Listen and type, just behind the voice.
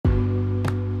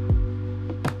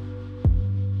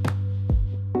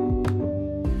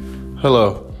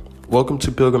Hello, welcome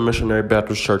to Pilgrim Missionary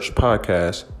Baptist Church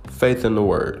podcast, Faith in the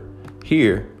Word.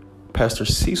 Here, Pastor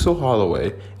Cecil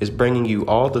Holloway is bringing you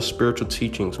all the spiritual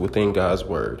teachings within God's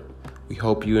Word. We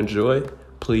hope you enjoy.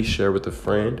 Please share with a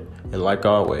friend, and like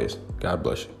always, God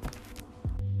bless you.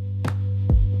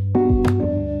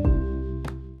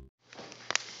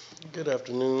 Good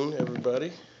afternoon,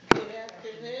 everybody. Good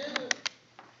afternoon.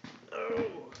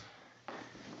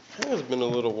 It's been a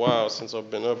little while since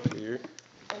I've been up here.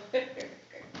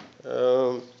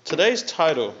 Today's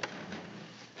title,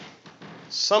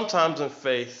 Sometimes in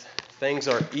Faith, Things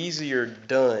Are Easier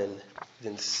Done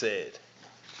Than Said.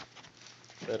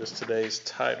 That is today's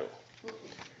title.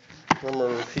 I'm going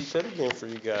to repeat that again for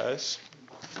you guys.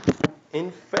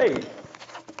 In faith,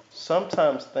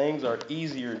 sometimes things are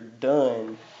easier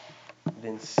done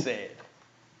than said.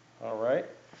 All right?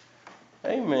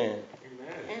 Amen.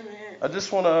 Amen. I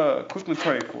just want to quickly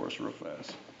pray for us real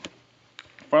fast.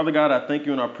 Father God, I thank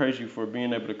you and I praise you for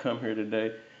being able to come here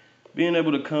today. Being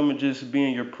able to come and just be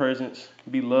in your presence,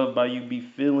 be loved by you, be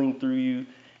feeling through you,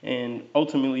 and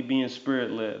ultimately being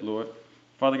spirit-led, Lord.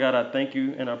 Father God, I thank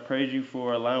you and I praise you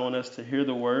for allowing us to hear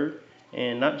the word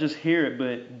and not just hear it,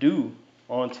 but do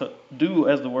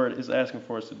as the word is asking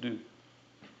for us to do.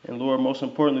 And Lord, most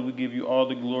importantly, we give you all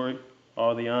the glory,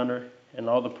 all the honor, and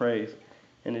all the praise.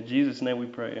 And in Jesus' name we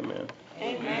pray, amen.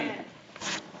 Amen.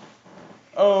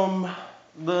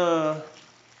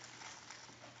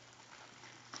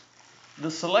 The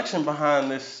selection behind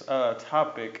this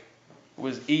topic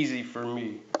was easy for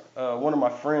me. One of my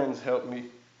friends helped me.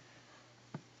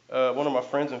 One of my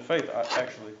friends in faith,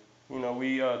 actually. You know,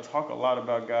 we talk a lot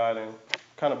about God and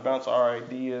kind of bounce our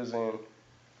ideas and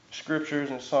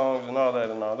scriptures and songs and all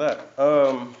that.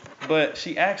 But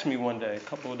she asked me one day, a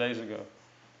couple of days ago,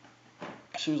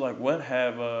 she was like, what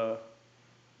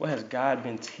has God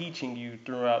been teaching you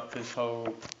throughout this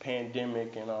whole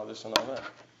pandemic and all this and all that?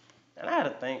 And I had to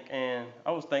think, and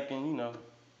I was thinking, a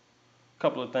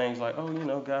couple of things like,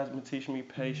 God's been teaching me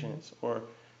patience, or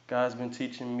God's been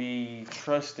teaching me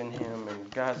trust in Him, and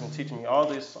God's been teaching me all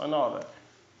this and all that.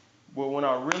 But when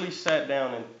I really sat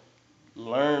down and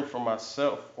learned for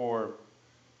myself or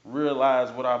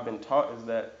realized what I've been taught is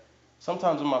that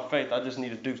sometimes in my faith, I just need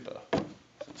to do stuff.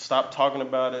 Stop talking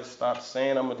about it, stop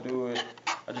saying I'm going to do it.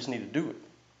 I just need to do it.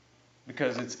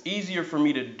 Because it's easier for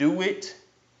me to do it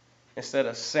instead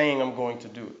of saying I'm going to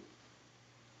do it.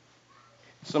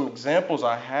 Some examples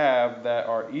I have that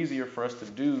are easier for us to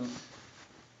do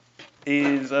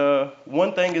is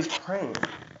one thing is praying.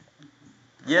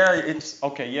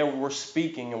 We're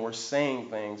speaking and we're saying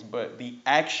things, but the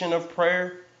action of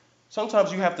prayer,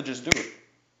 sometimes you have to just do it.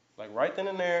 Like right then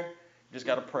and there, you just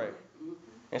got to pray.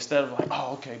 Instead of like,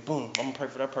 boom, I'm going to pray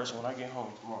for that person when I get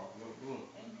home tomorrow. Boom.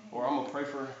 Or I'm going to pray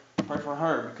for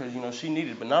her because, she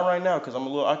needed it. But not right now because I'm a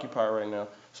little occupied right now.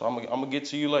 So I'm going to get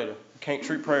to you later. You can't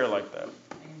treat prayer like that.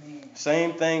 Amen.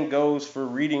 Same thing goes for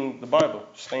reading the Bible,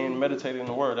 staying meditating in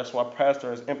the Word. That's why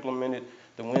Pastor has implemented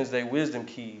the Wednesday Wisdom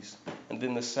Keys and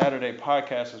then the Saturday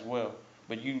podcast as well.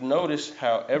 But you notice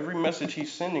how every message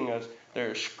he's sending us,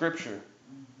 there is scripture.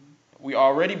 We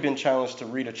already been challenged to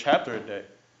read a chapter a day.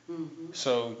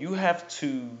 So you have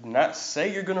to not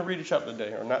say you're going to read a chapter a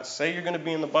day or not say you're going to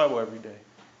be in the Bible every day.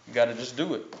 You got to just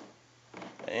do it.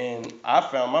 And I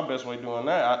found my best way doing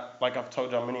that. Like I've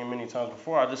told y'all many, many times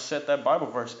before, I just set that Bible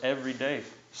verse every day.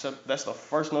 So that's the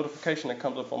first notification that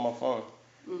comes up on my phone.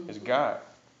 It's God.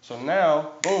 So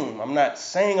now, boom, I'm not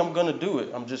saying I'm going to do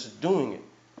it. I'm just doing it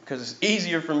because it's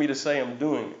easier for me to say I'm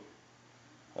doing it.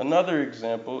 Another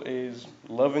example is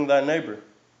loving thy neighbor.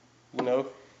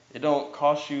 It don't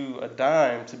cost you a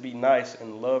dime to be nice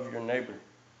and love your neighbor.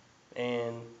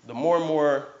 And the more and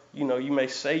more, you may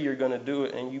say you're going to do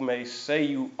it and you may say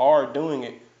you are doing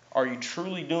it. Are you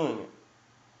truly doing it?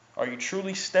 Are you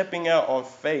truly stepping out on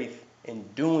faith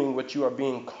and doing what you are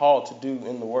being called to do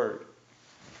in the Word?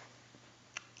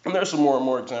 And there's some more and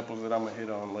more examples that I'm going to hit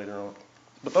on later on.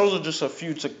 But those are just a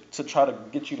few to try to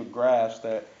get you to grasp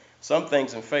that some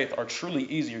things in faith are truly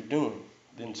easier doing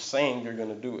than saying you're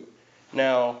going to do it.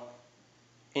 Now,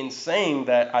 in saying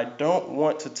that, I don't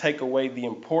want to take away the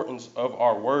importance of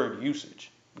our word usage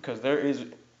because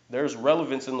there's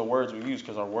relevance in the words we use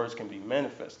because our words can be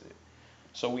manifested.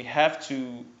 So we have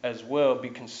to, as well, be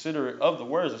considerate of the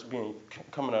words that's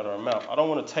coming out of our mouth. I don't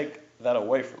want to take that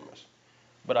away from us.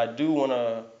 But I do want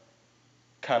to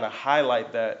kind of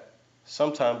highlight that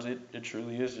sometimes it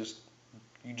truly is just,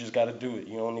 you just got to do it.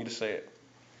 You don't need to say it.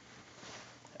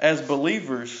 As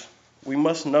believers, we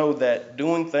must know that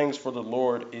doing things for the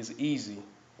Lord is easy.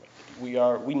 We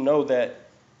know that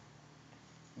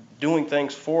doing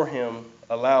things for Him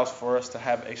allows for us to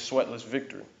have a sweatless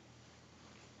victory.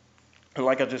 And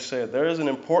like I just said, there is an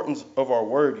importance of our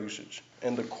word usage,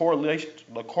 and the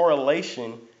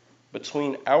correlation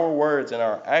between our words and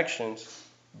our actions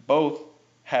both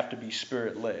have to be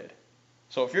spirit-led.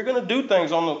 So if you're going to do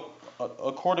things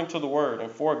according to the word and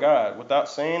for God without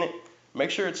saying it, make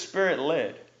sure it's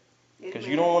spirit-led, because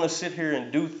you don't want to sit here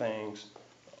and do things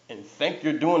and think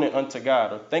you're doing it unto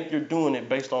God or think you're doing it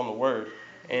based on the word.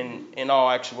 And in all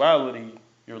actuality,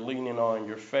 you're leaning on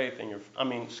your faith and you're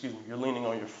leaning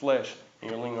on your flesh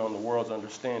and you're leaning on the world's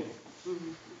understanding.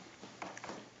 Mm-hmm.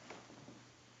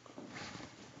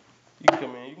 You can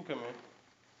come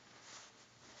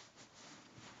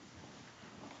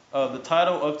in. The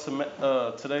title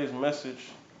of today's message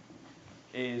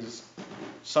is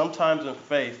Sometimes in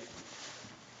Faith,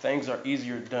 Things Are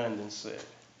Easier Done Than Said.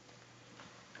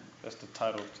 That's the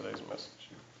title of today's message.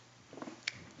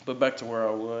 But back to where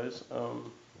I was.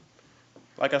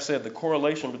 Like I said, the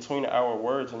correlation between our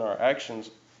words and our actions,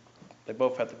 they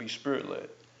both have to be spirit-led.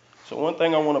 So one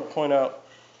thing I want to point out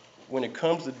when it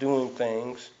comes to doing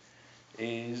things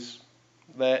is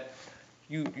that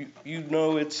you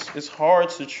know it's hard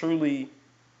to truly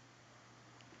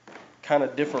kind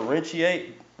of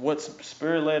differentiate what's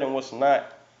spirit-led and what's not.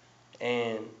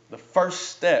 And the first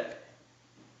step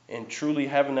in truly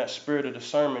having that spirit of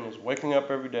discernment is waking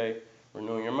up every day,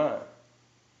 renewing your mind.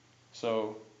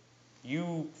 So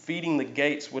you feeding the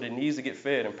gates what it needs to get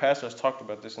fed, and Pastor has talked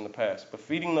about this in the past, but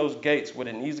feeding those gates what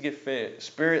it needs to get fed,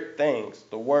 spirit things,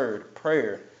 the word,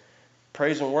 prayer,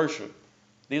 praise and worship,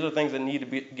 these are things that need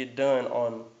to get done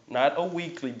on not a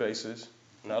weekly basis,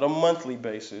 not a monthly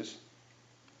basis,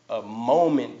 a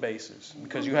moment basis,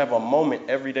 because you have a moment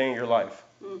every day in your life.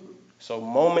 Mm-hmm. So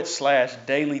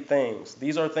moment/daily things,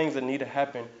 these are things that need to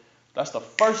happen. That's the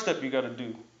first step you got to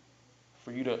do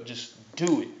for you to just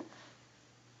do it.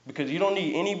 Because you don't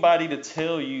need anybody to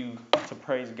tell you to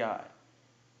praise God.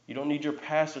 You don't need your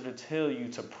pastor to tell you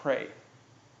to pray.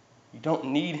 You don't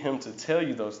need him to tell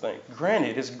you those things.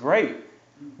 Granted, it's great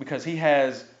because he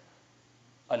has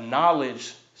a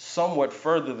knowledge somewhat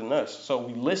further than us, so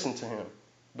we listen to him.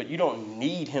 But you don't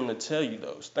need him to tell you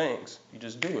those things. You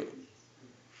just do it.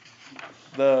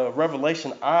 The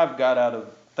revelation I've got out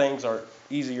of things are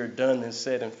easier done than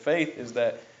said in faith is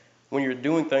that when you're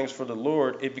doing things for the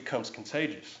Lord, it becomes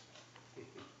contagious.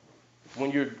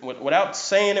 When you're, without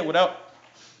saying it, without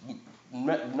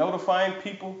notifying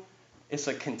people, it's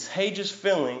a contagious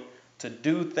feeling to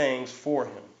do things for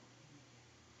him.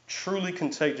 Truly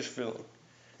contagious feeling.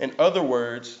 In other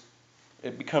words,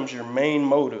 it becomes your main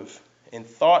motive in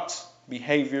thoughts,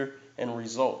 behavior, and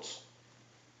results.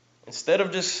 Instead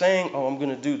of just saying, oh, I'm going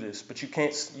to do this, but you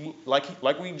can't,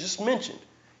 like we just mentioned,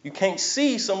 you can't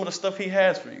see some of the stuff he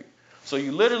has for you. So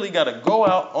you literally got to go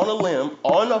out on a limb,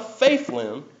 on a faith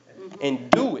limb,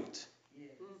 and do it.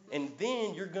 And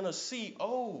then you're going to see,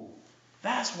 oh,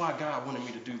 that's why God wanted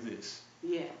me to do this.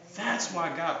 Yes. That's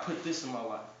why God put this in my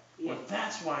life. Yes. Or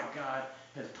that's why God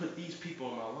has put these people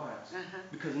in my lives. Uh-huh.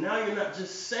 Because now you're not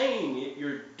just saying it,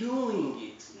 you're doing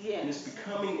it. Yes. And it's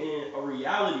becoming a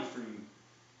reality for you.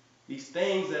 These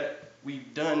things that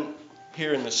we've done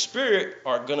here in the spirit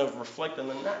are going to reflect in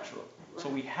the natural. So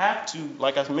we have to,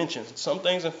 like I mentioned, some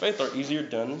things in faith are easier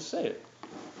done than said.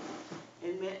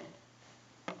 Amen.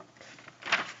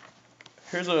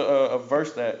 Here's a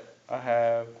verse that I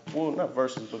have, well, not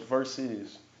verses, but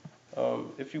verses.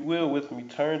 If you will, with me,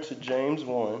 turn to James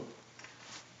 1.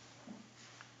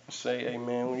 Say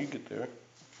amen when you get there.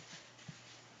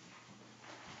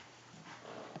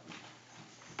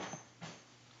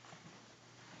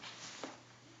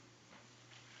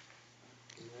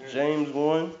 James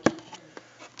 1,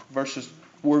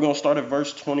 we're going to start at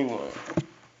verse 21.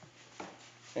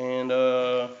 And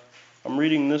I'm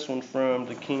reading this one from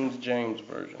the King James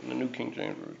Version, the New King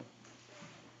James Version.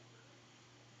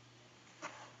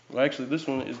 Well, actually, this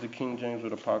one is the King James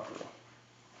with Apocrypha.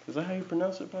 Is that how you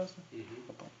pronounce it, Pastor?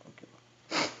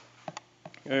 Mm-hmm. Okay.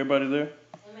 Everybody there?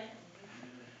 Amen.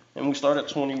 And we start at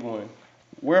 21.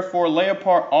 Wherefore lay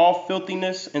apart all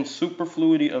filthiness and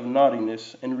superfluity of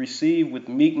naughtiness, and receive with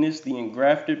meekness the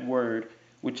engrafted word,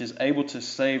 which is able to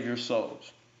save your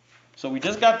souls. So we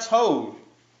just got told,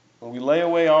 when we lay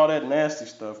away all that nasty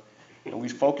stuff, and we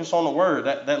focus on the word,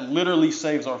 that literally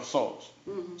saves our souls.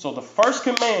 Mm-hmm. So the first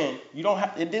command,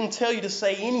 it didn't tell you to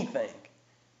say anything.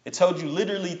 It told you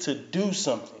literally to do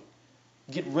something.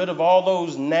 Get rid of all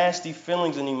those nasty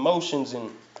feelings and emotions and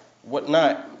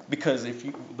whatnot. Because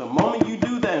the moment you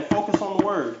do that and focus on the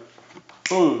word,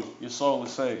 boom, your soul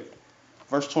is saved.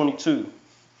 Verse 22.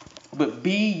 But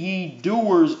be ye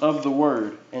doers of the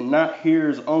word, and not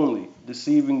hearers only,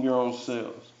 deceiving your own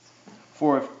selves.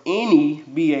 For if any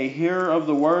be a hearer of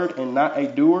the word and not a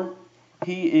doer,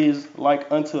 he is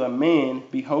like unto a man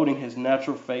beholding his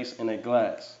natural face in a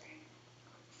glass.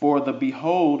 For the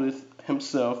beholdeth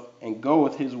himself, and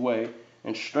goeth his way,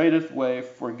 and straightway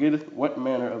forgetteth what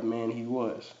manner of man he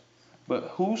was. But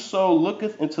whoso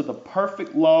looketh into the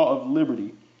perfect law of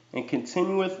liberty, and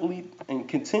continueth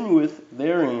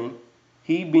therein,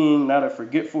 he being not a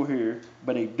forgetful hearer,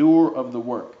 but a doer of the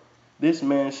work, this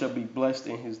man shall be blessed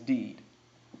in his deed.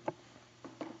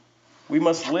 We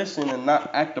must listen and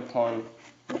not act upon.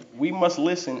 We must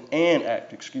listen and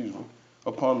act,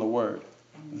 upon the word,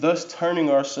 thus turning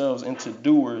ourselves into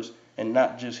doers and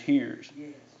not just hearers,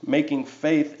 making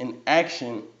faith an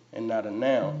action and not a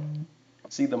noun.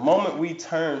 See, the moment we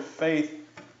turn faith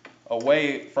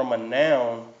away from a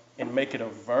noun and make it a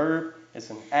verb, it's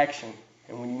an action.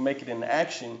 And when you make it an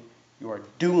action, you are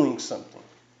doing something.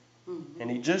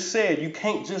 And he just said you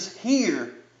can't just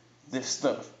hear this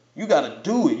stuff. You got to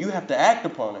do it. You have to act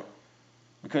upon it.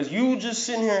 Because you just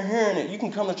sitting here hearing it, you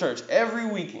can come to church every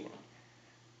weekend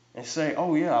and say,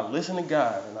 oh yeah, I listen to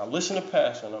God and I listen to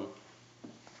Pastor and I'm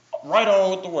right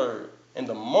on with the word. And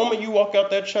the moment you walk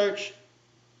out that church,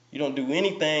 you don't do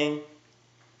anything.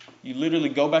 You literally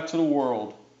go back to the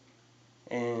world.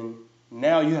 And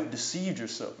now you have deceived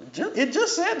yourself. It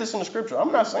just said this in the scripture.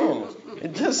 I'm not saying this.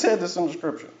 It just said this in the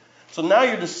scripture. So now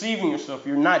you're deceiving yourself.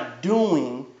 You're not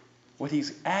doing what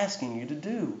he's asking you to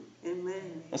do.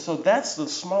 Amen. And so that's the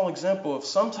small example of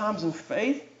sometimes in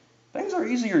faith, things are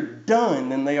easier done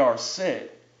than they are said.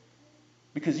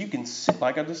 Because you can sit,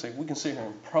 like I just said, we can sit here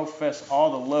and profess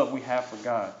all the love we have for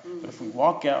God. But if we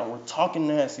walk out and we're talking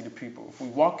nasty to people, if we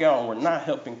walk out and we're not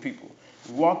helping people,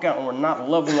 if we walk out and we're not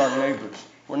loving our neighbors,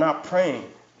 we're not praying,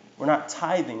 we're not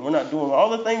tithing, we're not doing all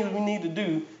the things we need to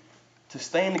do to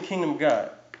stay in the kingdom of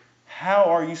God, how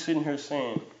are you sitting here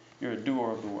saying you're a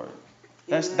doer of the word?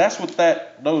 That's what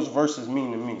those verses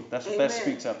mean to me. That's what that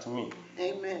speaks out to me.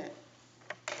 Amen.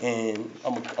 And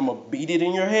I'm going to beat it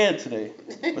in your head today.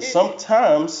 But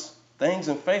sometimes things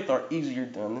in faith are easier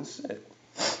done than said.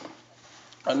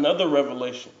 Another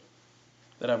revelation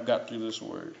that I've got through this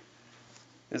word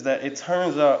is that it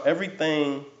turns out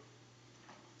everything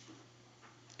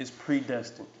is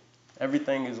predestined.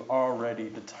 Everything is already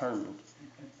determined.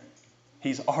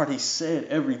 He's already said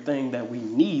everything that we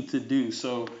need to do.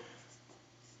 So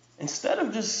instead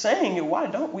of just saying it, why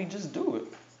don't we just do it?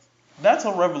 That's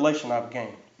a revelation I've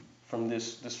gained from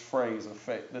this phrase of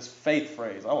faith, this faith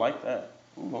phrase. I like that.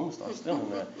 Ooh, I'm going to start stealing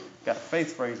that. Got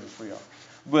faith phrases for y'all.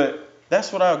 But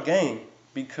that's what I've gained,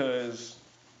 because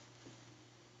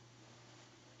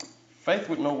faith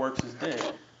with no works is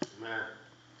dead.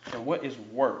 And what is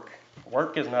work?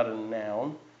 Work is not a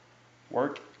noun.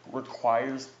 Work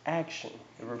requires action.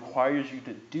 It requires you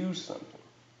to do something.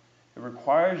 It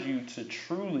requires you to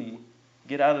truly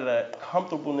get out of that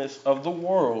comfortableness of the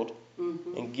world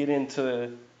and get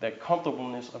into that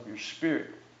comfortableness of your spirit.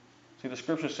 See, the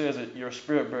scripture says that your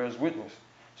spirit bears witness.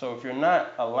 So if you're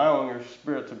not allowing your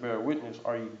spirit to bear witness,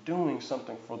 are you doing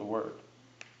something for the word?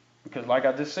 Because like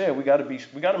I just said, we got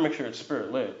to make sure it's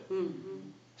spirit led.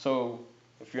 So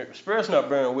if your spirit's not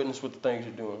bearing witness with the things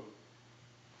you're doing,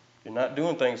 you're not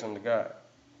doing things unto God.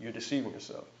 You're deceiving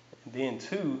yourself. And then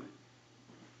two,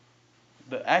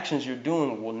 the actions you're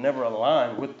doing will never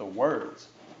align with the words.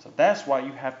 So that's why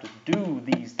you have to do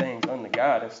these things unto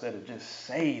God instead of just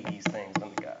say these things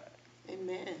unto God.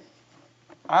 Amen.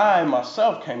 I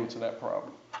myself came into that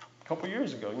problem a couple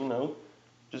years ago,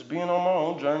 just being on my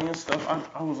own journey and stuff.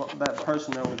 I was that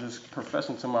person that was just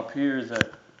professing to my peers that,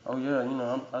 oh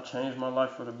yeah, I changed my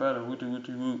life for the better,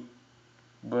 woo-doo.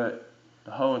 But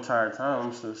the whole entire time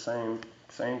I'm still the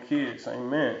same kid, same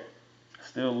man,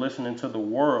 still listening to the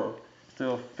world,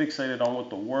 still fixated on what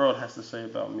the world has to say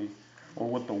about me or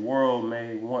what the world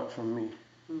may want from me.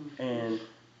 And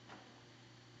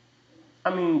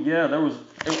I mean, yeah,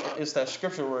 it's that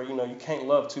scripture where, you can't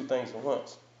love two things at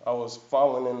once. I was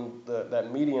following in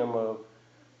that medium of,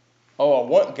 I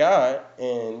want God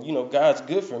and, God's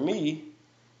good for me,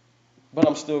 but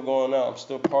I'm still going out, I'm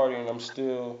still partying, I'm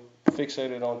still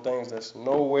fixated on things that's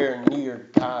nowhere near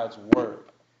God's word.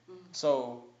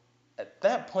 So at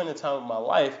that point in time in my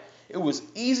life, it was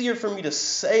easier for me to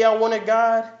say I wanted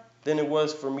God than it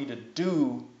was for me to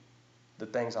do the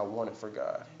things I wanted for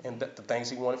God and the things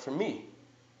he wanted for me.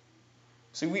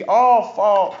 See, we all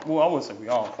fall, well, I wouldn't say we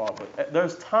all fall, but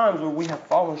there's times where we have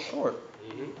fallen short.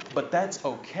 But that's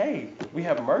okay. We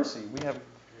have mercy.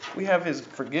 We have his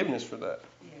forgiveness for that.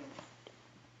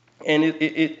 And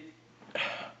it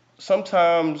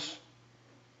sometimes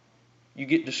you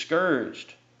get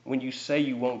discouraged when you say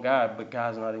you want God, but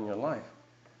God's not in your life.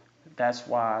 That's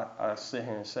why I sit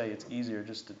here and say it's easier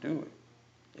just to do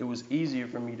it. It was easier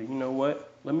for me to, you know what?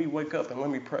 Let me wake up and let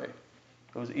me pray.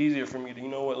 It was easier for me to, you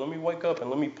know what? Let me wake up and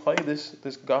let me play this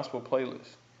gospel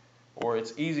playlist. Or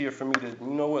it's easier for me to, you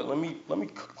know what? Let me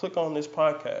click on this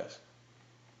podcast.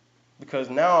 Because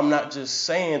now I'm not just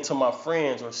saying to my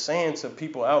friends or saying to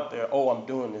people out there, oh, I'm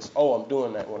doing this, oh, I'm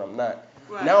doing that, when I'm not.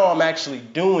 Right. Now I'm actually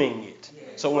doing it.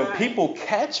 So when people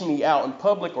catch me out in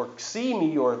public or see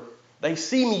me or they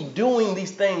see me doing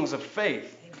these things of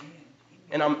faith,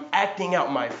 and I'm acting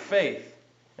out my faith,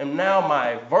 and now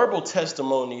my verbal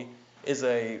testimony is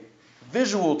a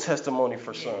visual testimony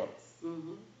for some.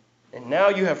 Mm-hmm. And now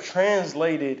you have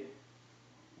translated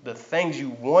the things you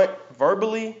want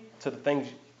verbally to the things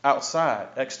outside,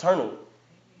 externally.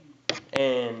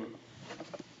 And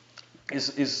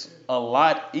it's a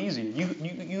lot easier.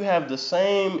 You have the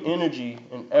same energy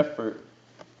and effort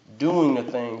doing the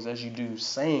things as you do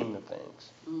saying the things.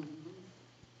 Mm-hmm.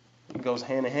 It goes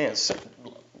hand in hand.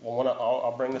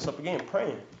 I'll bring this up again,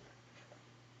 praying.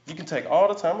 You can take all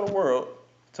the time in the world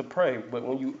to pray, but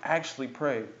when you actually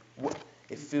pray,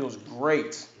 it feels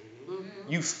great.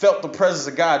 Mm-hmm. You felt the presence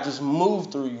of God just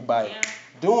move through you by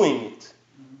doing it.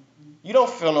 You don't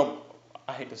feel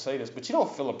I hate to say this, but you don't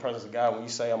feel the presence of God when you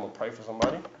say, I'm going to pray for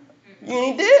somebody. You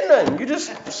ain't did nothing. You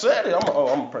just said it. I'm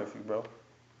going to pray for you, bro.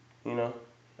 You know?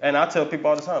 And I tell people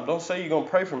all the time, don't say you're going to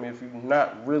pray for me if you're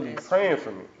not really praying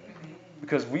for me.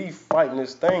 Because we fighting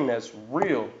this thing that's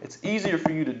real. It's easier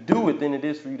for you to do it than it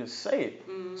is for you to say it.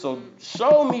 Mm-hmm. So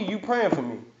show me you praying for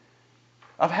me.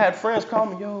 I've had friends call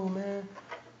me, yo, man,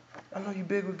 I know you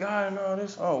big with God and all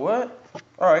this. Oh, what?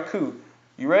 All right, cool.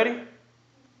 You ready?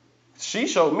 She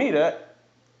showed me that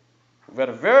at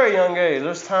a very young age.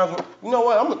 There's times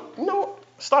when,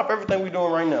 stop everything we're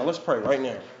doing right now. Let's pray right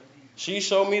now. She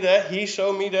showed me that. He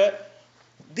showed me that.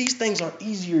 These things are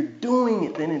easier doing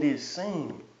it than it is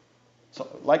saying. So,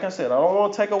 like I said, I don't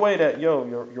want to take away that, your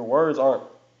words aren't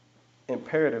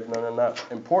imperative. No, they're not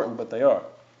important, but they are.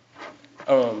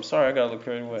 Sorry, I got a little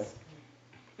carried away.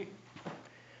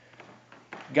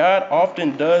 God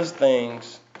often does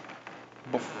things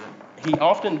He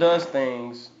often does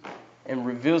things and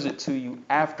reveals it to you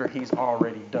after He's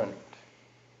already done it.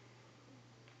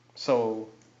 So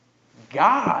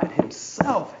God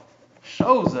Himself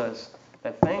shows us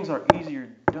that things are easier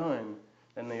done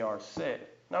than they are said.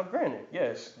 Now, granted,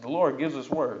 yes, the Lord gives us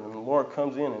word, and the Lord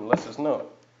comes in and lets us know.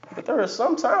 But there are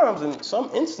some times and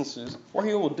some instances where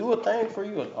He will do a thing for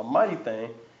you, a mighty thing,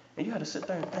 and you have to sit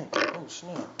there and think, oh,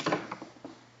 snap.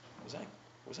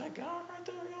 Was that God right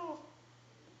there, y'all?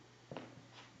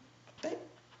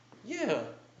 Yeah,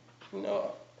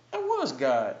 that was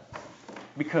God.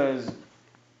 Because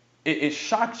it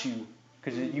shocked you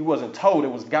because you wasn't told it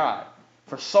was God.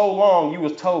 For so long, you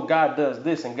was told God does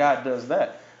this and God does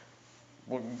that.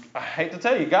 Well, I hate to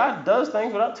tell you, God does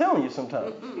things without telling you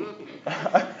sometimes.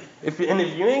 if you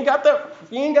ain't got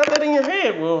that in your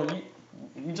head, well,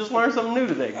 you just learned something new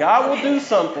today. God will do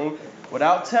something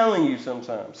without telling you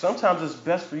sometimes. Sometimes it's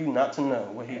best for you not to know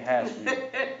what He has for you.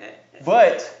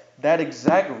 But that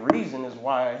exact reason is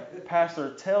why the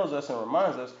pastor tells us and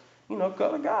reminds us,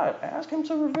 go to God. Ask Him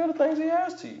to reveal the things He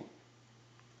has to you.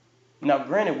 Now,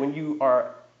 granted, when you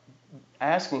are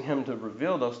asking Him to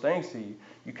reveal those things to you,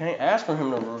 you can't ask for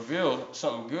Him to reveal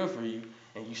something good for you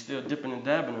and you still dipping and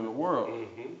dabbing in the world.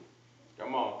 Mm-hmm.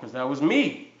 Come on. Because that was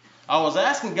me. I was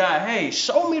asking God, hey,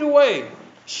 show me the way.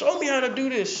 Show me how to do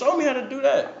this. Show me how to do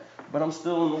that. But I'm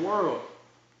still in the world.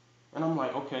 And I'm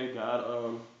like, okay,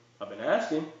 God, I've been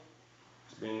asking.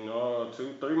 It's been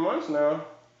 2-3 months now.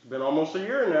 It's been almost a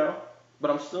year now.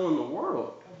 But I'm still in the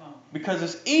world. Because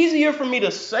it's easier for me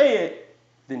to say it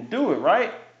than do it,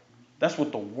 right? That's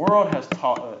what the world has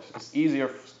taught us. It's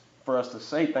easier for us to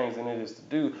say things than it is to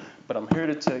do. But I'm here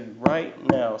to tell you right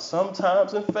now,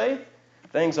 sometimes in faith,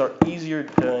 things are easier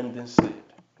done than said.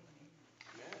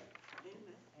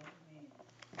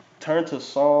 Turn to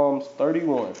Psalms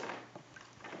 31.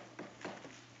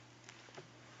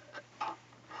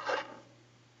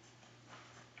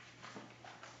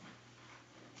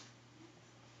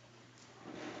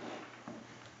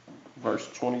 Verse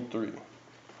 23.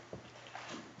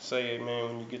 Say amen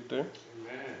when you get there.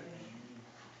 Amen.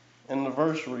 And the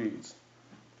verse reads,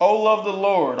 O love the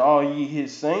Lord, all ye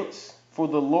His saints, for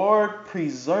the Lord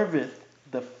preserveth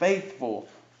the faithful,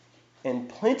 and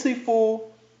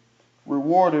plentiful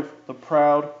rewardeth the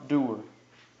proud doer.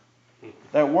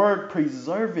 That word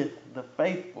preserveth the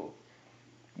faithful.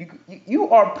 You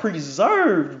are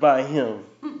preserved by Him.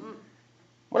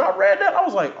 When I read that, I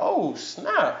was like, oh,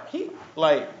 snap.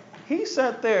 He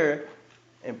sat there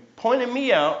and pointed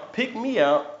me out, picked me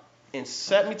out, and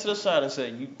sat me to the side and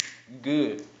said, you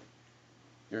good.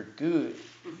 You're good.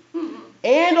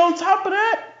 And on top of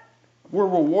that, we're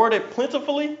rewarded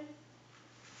plentifully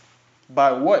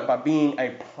by what? By being a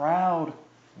proud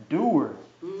doer.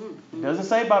 It doesn't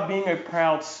say by being a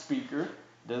proud speaker.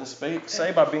 It doesn't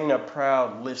say by being a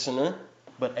proud listener,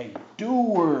 but a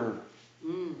doer.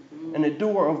 And a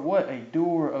doer of what? A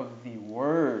doer of the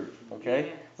word. Okay?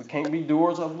 Yes. We can't be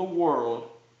doers of the world.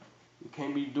 We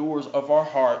can't be doers of our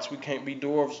hearts. We can't be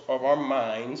doers of our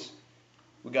minds.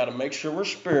 We got to make sure we're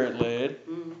spirit-led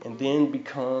and then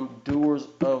become doers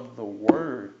of the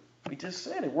word. We just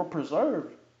said it. We're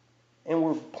preserved and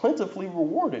we're plentifully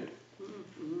rewarded.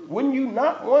 Wouldn't you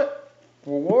not want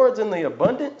rewards in the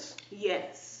abundance?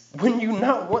 Yes. Wouldn't you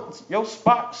not want your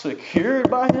spot secured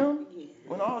by him Yes.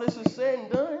 when all this is said and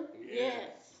done? Yes.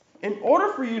 In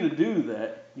order for you to do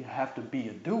that, you have to be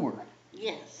a doer.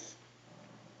 Yes.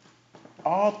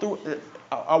 All through it,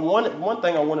 one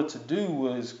thing I wanted to do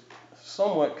was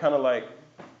somewhat kind of like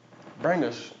bring a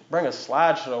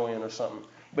slideshow in or something.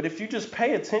 But if you just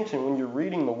pay attention when you're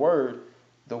reading the word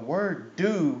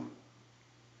do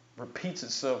repeats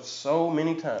itself so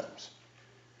many times.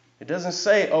 It doesn't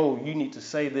say, oh, you need to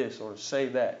say this or say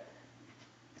that.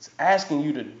 It's asking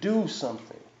you to do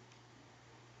something.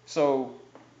 So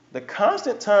the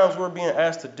constant times we're being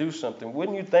asked to do something,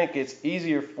 wouldn't you think it's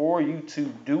easier for you to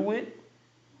do it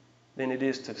than it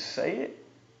is to say it?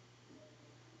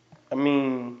 I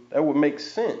mean, that would make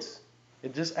sense.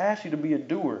 It just asks you to be a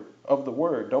doer of the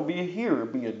word. Don't be a hearer,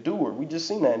 be a doer. We just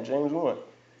seen that in James 1.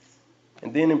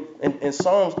 And then in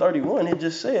Psalms 31, it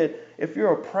just said, if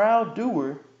you're a proud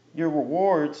doer, your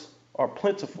rewards are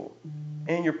plentiful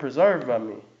and you're preserved by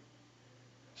me.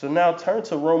 So now turn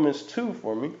to Romans 2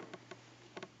 for me.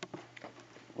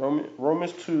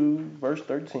 Romans 2, verse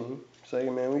 13. Say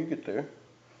amen when you get there.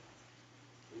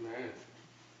 Amen.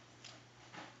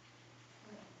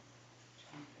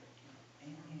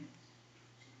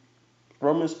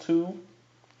 Romans 2,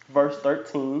 verse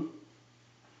 13.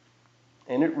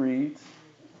 And it reads,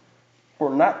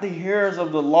 for not the hearers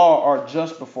of the law are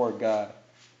just before God,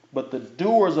 but the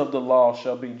doers of the law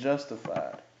shall be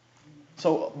justified.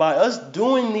 So by us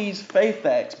doing these faith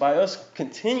acts, by us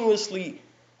continuously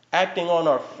acting on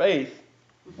our faith,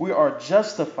 we are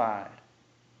justified.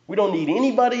 We don't need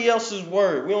anybody else's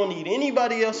word. We don't need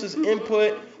anybody else's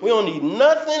input. We don't need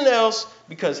nothing else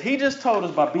because he just told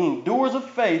us by being doers of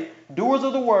faith, doers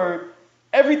of the word,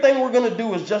 everything we're going to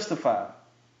do is justified.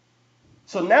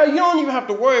 So now you don't even have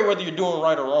to worry whether you're doing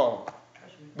right or wrong.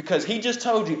 Because he just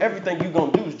told you everything you're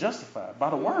going to do is justified by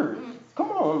the word.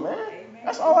 Come on, man.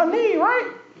 That's all I need, right?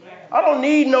 I don't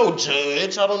need no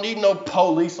judge. I don't need no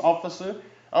police officer.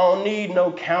 I don't need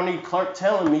no county clerk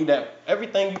telling me that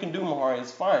everything you can do, Mahari,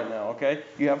 is fine now, okay?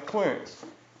 You have clearance.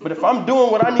 But if I'm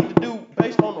doing what I need to do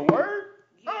based on the word,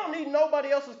 I don't need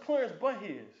nobody else's clearance but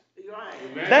his.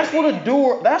 Right. That's what a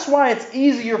doer, that's why it's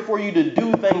easier for you to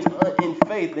do things in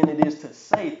faith than it is to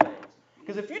say things.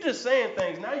 Because if you're just saying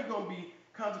things, now you're going to be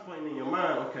contemplating in your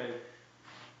mind, okay,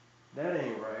 that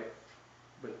ain't right,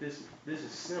 but this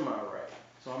is semi-right.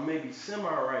 So I may be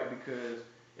semi-right because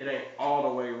it ain't all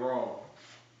the way wrong.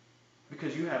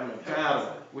 Because you having a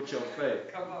battle with your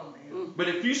faith. Come on, man. But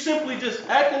if you simply just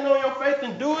acting on your faith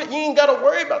and do it, you ain't got to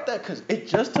worry about that because it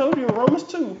just told you in Romans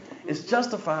 2, it's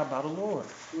justified by the Lord.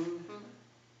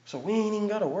 So we ain't even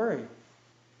got to worry.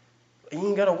 You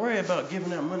ain't got to worry about giving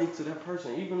that money to that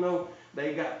person, even though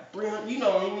they got 300. You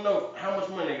don't even know how much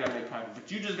money they got in their pocket, but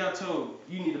you just got told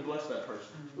you need to bless that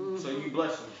person. So you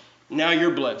bless them. Now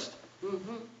you're blessed.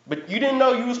 But you didn't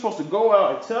know you were supposed to go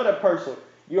out and tell that person,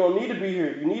 you don't need to be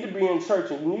here. You need to be in church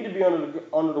and you need to be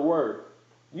under the word.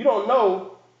 You don't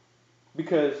know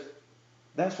because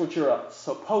that's what you're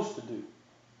supposed to do.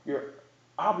 You're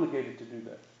obligated to do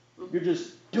that. You're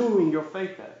just doing your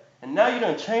faith act. And now you're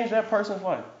going to change that person's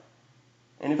life.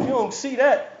 And if you don't see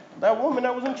that woman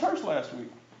that was in church last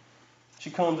week,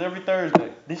 she comes every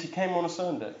Thursday. Then she came on a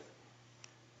Sunday.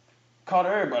 Caught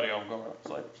everybody off guard.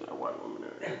 It's like, is that white woman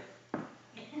there?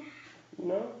 You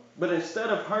know? But instead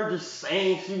of her just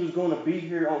saying she was going to be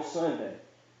here on Sunday,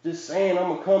 just saying I'm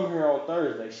going to come here on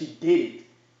Thursday, she did it.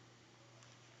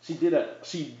 She did it.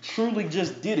 She truly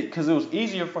just did it because it was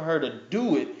easier for her to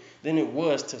do it than it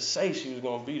was to say she was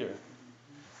going to be there.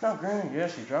 Now, granted, yeah,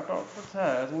 she dropped off the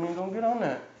tithes. We ain't going to get on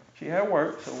that. She had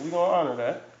work, so we're going to honor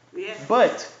that. Yeah.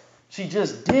 But she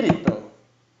just did it, though.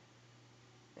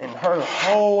 And her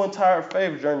whole entire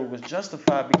faith journey was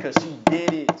justified because she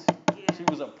did it. Yeah. She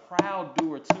was a proud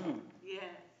doer, too. Yeah.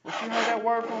 When she heard that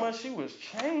word from us, she was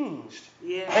changed.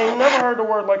 Yeah. I ain't never heard the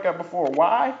word like that before.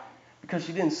 Why? Because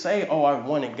she didn't say, oh, I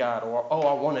wanted God, or oh,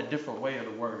 I want a different way of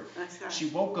the word. That's right. She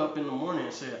woke up in the morning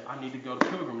and said, I need to go to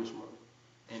Pilgrim this morning.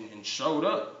 And showed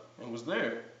up and was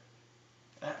there.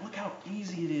 Look how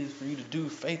easy it is for you to do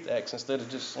faith acts instead of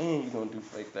just saying you're going to do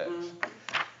faith acts.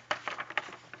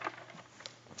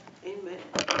 Amen.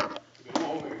 Come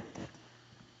on here.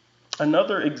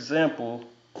 Another example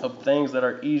of things that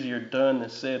are easier done than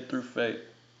said through faith.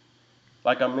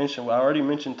 Like I mentioned, I already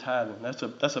mentioned tithing.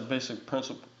 That's a basic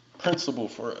principle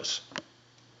for us.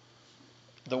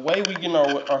 The way we get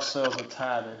ourselves a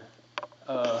tithing,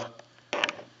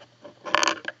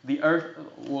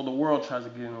 the world tries to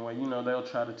get in the way. They'll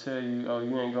try to tell you, oh,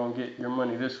 you ain't going to get your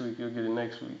money this week, you'll get it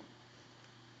next week.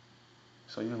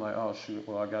 So you're like, oh, shoot,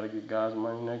 well, I got to get God's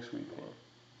money next week then.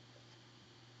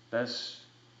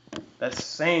 That's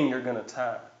saying you're going to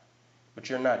tithe, but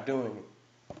you're not doing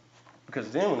it.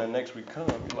 Because then when the next week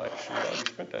comes, you're like, shoot, I already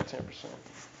spent that 10%.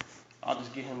 I'll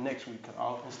just get him next week.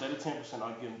 Instead of 10%,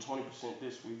 I'll give him 20%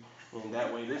 this week. And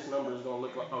that way this number is going to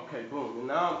look like, okay, boom. And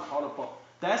now I'm caught up on.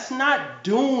 That's not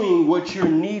doing what you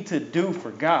need to do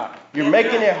for God. You're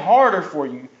making it harder for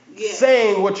you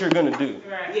saying what you're going to do.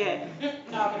 Right. Yeah.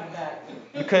 Talking about it.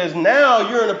 Because now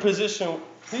you're in a position,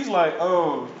 he's like,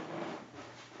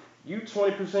 you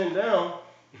 20% down,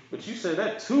 but you said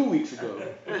that 2 weeks ago.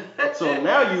 So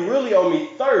now you really owe me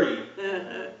 30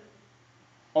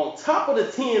 on top of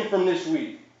the 10 from this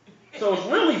week. So it's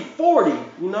really 40,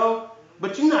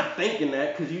 but you're not thinking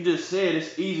that because you just said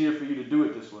it's easier for you to do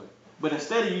it this way. But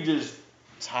instead of you just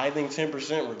tithing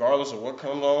 10% regardless of what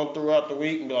comes on throughout the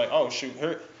week and be like, oh, shoot,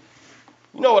 you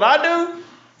know what I do?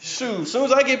 Shoot, as soon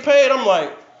as I get paid, I'm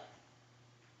like,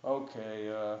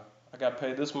 okay, I got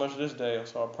paid this much this day,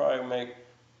 so I'll probably make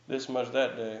this much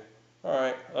that day. All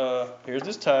right, here's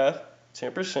this tithe,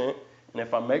 10%, and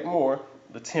if I make more,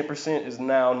 the 10% is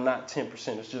now not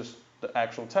 10%, it's just the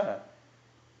actual tithe.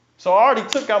 So I already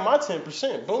took out my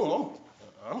 10%, boom,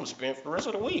 I'm going to spend for the rest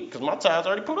of the week because my tithe's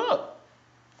already put up.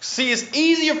 See, it's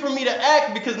easier for me to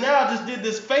act because now I just did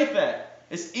this faith act.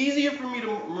 It's easier for me to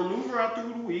maneuver out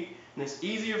through the week, and it's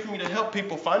easier for me to help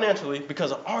people financially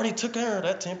because I already took care of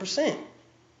that 10%.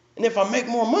 And if I make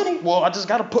more money, well, I just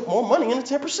got to put more money in the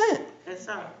 10%. That's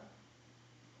all.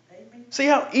 See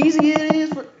how easy it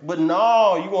is? But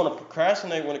no, you want to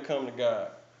procrastinate when it comes to God.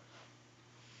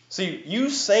 See, you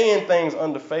saying things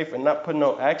under faith and not putting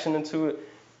no action into it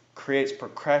creates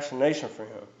procrastination for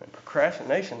him. And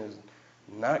procrastination is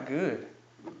not good.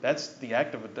 That's the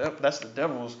act of a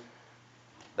devil.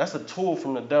 That's a tool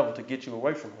from the devil to get you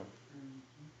away from him.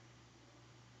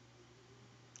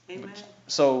 Amen.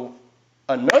 So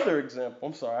another example,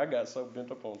 I'm sorry, I got so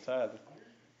bent up on tithing.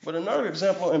 But another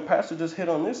example, and Pastor just hit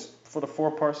on this for the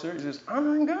 4-part series, is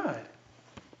honoring God.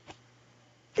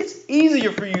 It's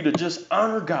easier for you to just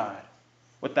honor God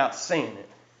without saying it.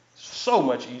 So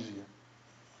much easier.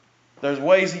 There's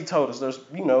ways he told us. There's,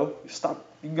 you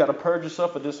got to purge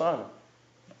yourself of dishonor.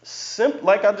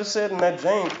 Like I just said in that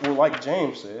like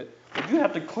James said, you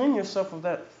have to clean yourself of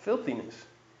that filthiness.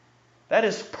 That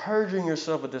is purging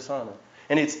yourself of dishonor.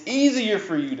 And it's easier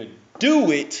for you to do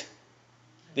it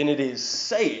than it is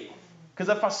say it.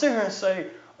 Because if I sit here and say,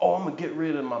 oh, I'm going to get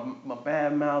rid of my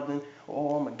bad mouthing,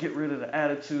 oh, I'm going to get rid of the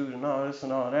attitude and all this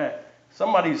and all that,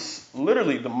 somebody's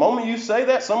literally, the moment you say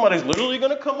that, somebody's literally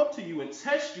going to come up to you and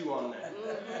test you on that.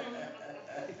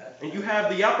 And you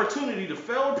have the opportunity to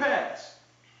fail or pass.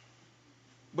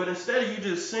 But instead of you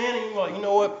just saying it, you're like, you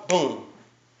know what, boom,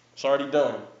 it's already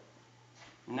done.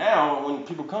 Now, when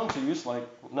people come to you, it's like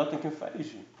nothing can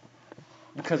faze you.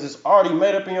 Because it's already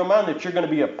made up in your mind that you're going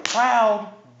to be a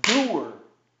proud doer.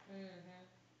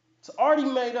 It's already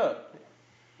made up.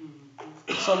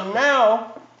 So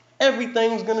now,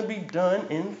 everything's going to be done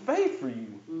in faith for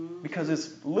you. Because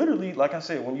it's literally, like I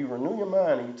said, when you renew your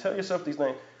mind and you tell yourself these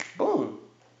things, boom,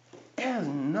 there's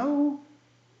no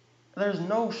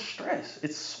stress.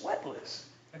 It's sweatless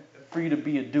for you to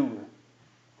be a doer.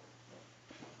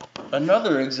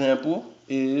 Another example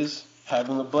is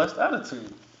having a blessed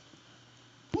attitude.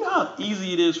 You know how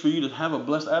easy it is for you to have a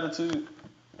blessed attitude?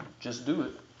 Just do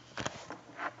it.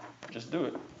 Just do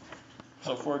it.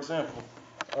 So, for example,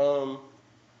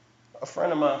 a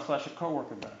friend of mine / a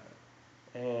coworker died.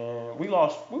 And we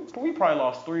probably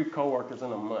lost 3 coworkers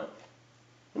in a month.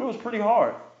 And it was pretty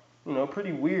hard.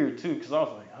 Pretty weird too, because I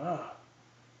was like,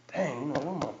 dang, one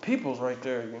of my people's right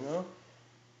there,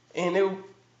 And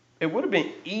it would have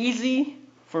been easy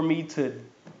for me to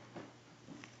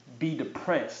be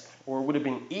depressed, or it would have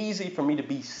been easy for me to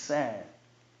be sad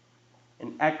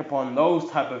and act upon those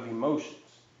type of emotions.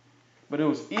 But it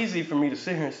was easy for me to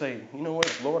sit here and say, you know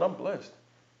what, Lord, I'm blessed.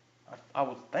 I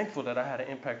was thankful that I had an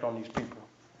impact on these people.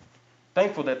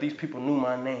 Thankful that these people knew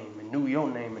my name and knew your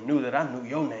name and knew that I knew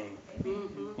your name.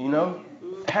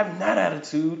 Having that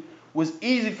attitude was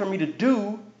easy for me to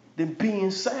do than being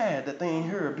sad that they ain't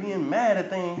here, or being mad that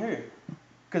they ain't here.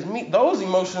 Because those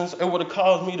emotions, it would have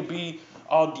caused me to be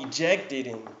all dejected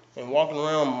and walking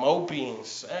around mopey and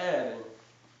sad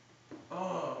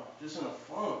and just in a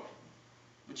funk.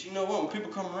 But you know what? When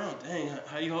people come around, dang,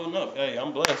 how you holding up? Hey,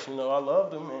 I'm blessed. You know, I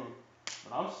love them,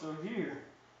 but I'm still here.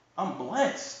 I'm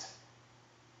blessed.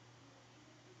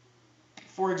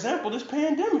 For example, this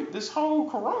pandemic, this whole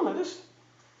corona,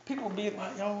 people be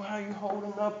like, yo, how you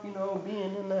holding up, you know,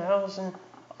 being in the house, and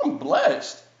I'm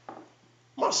blessed.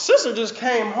 My sister just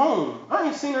came home. I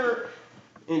ain't seen her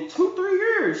in 2-3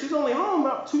 years. She's only home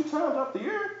about 2 times out the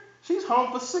year. She's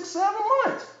home for 6-7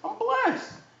 months. I'm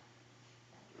blessed.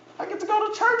 I get to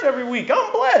go to church every week.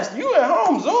 I'm blessed. You at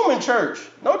home Zooming church.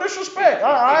 No disrespect.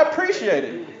 I appreciate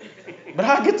it. But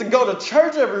I get to go to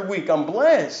church every week. I'm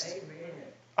blessed.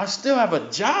 I still have a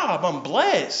job. I'm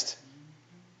blessed.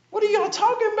 What are y'all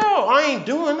talking about? I ain't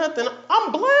doing nothing.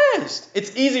 I'm blessed.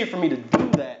 It's easier for me to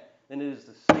do that than it is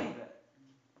to say that.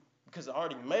 Because I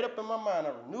already made up in my mind.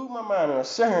 I renewed my mind. And I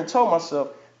sat here and told myself,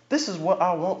 this is what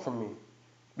I want from me.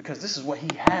 Because this is what he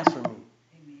has for me.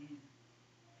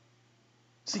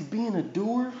 See, being a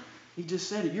doer, he just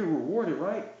said it, you're rewarded,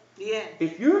 right? Yeah.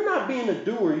 If you're not being a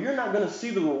doer, you're not going to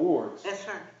see the rewards. That's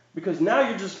right. Because now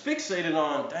you're just fixated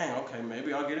on, dang, okay,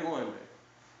 maybe I'll get it one day.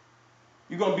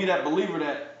 You're going to be that believer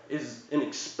that is an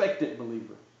expectant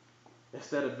believer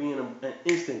instead of being an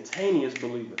instantaneous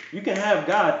believer. You can have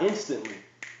God instantly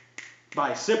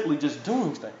by simply just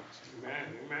doing things.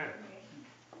 Amen.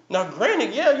 Now,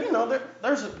 granted, yeah, you know,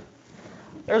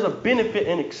 there's a benefit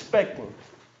in expecting.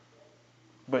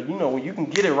 But, you know, when you can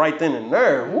get it right then and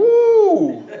there,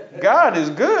 woo, God is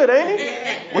good, ain't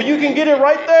he? When you can get it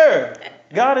right there,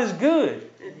 God is good.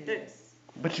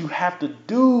 But you have to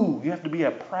be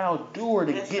a proud doer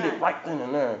to get it right then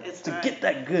and there. To get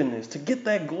that goodness, to get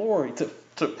that glory.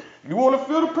 You want to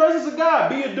feel the presence of God,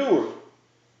 be a doer.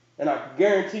 And I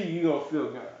guarantee you're going to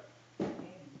feel God.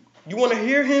 You want to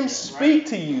hear him speak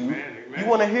to you. You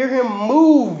want to hear him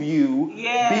move you.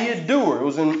 Yes. Be a doer. It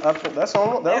was in. I think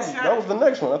that was the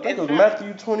next one. I think it was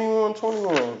Matthew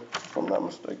 21:21, if I'm not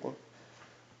mistaken.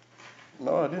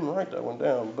 No, I didn't write that one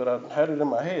down, but I had it in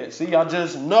my head. See, I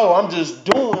just know I'm just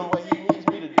doing what he needs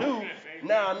me to do.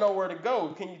 Now I know where to go.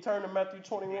 Can you turn to Matthew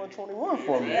 21:21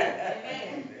 for me?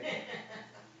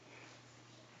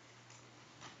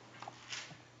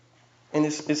 And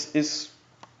it's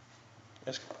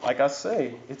like I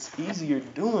say, it's easier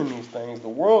doing these things. The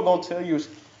world gonna tell you it's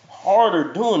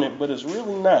harder doing it, but it's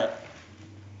really not.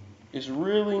 It's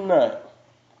really not.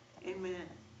 Amen.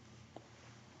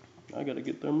 I gotta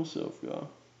get there myself, y'all.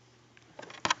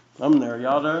 I'm there.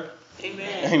 Y'all there?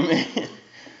 Amen. Amen.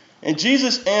 And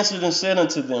Jesus answered and said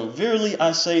unto them, verily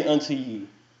I say unto you,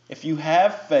 if you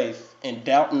have faith and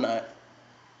doubt not,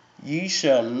 ye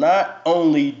shall not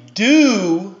only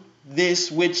do this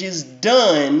which is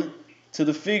done to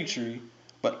the fig tree,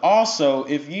 but also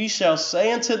if ye shall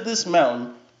say unto this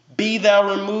mountain, be thou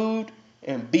removed,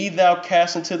 and be thou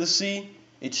cast into the sea,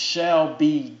 it shall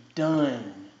be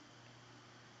done.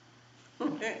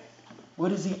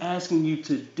 What is he asking you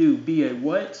to do? Be a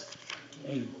what?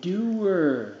 A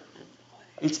doer.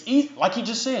 It's easy, like he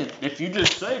just said. If you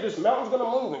just say this mountain's going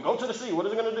to move and go to the sea, what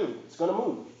is it going to do? It's going to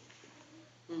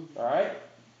move. All right?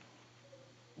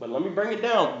 But let me bring it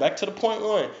down. Back to the point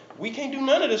one. We can't do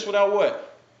none of this without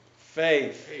what?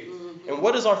 Faith. And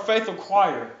what does our faith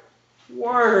require?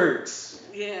 Works.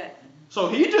 Yeah. So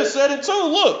he just said it too.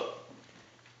 Look.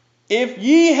 If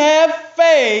ye have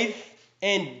faith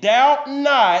and doubt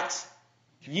not,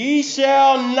 ye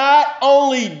shall not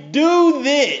only do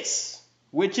this,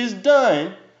 which is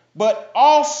done, but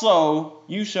also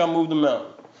you shall move the mountain.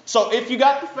 So if you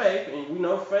got the faith, and we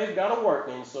know faith got to work,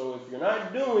 and so if you're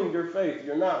not doing your faith,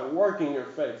 you're not working your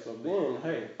faith. So then,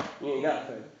 hey, you ain't got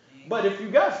faith. But if you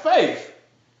got faith,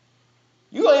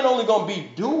 you ain't only going to be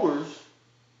doers,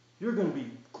 you're going to be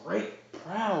great,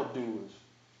 proud doers.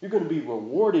 You're going to be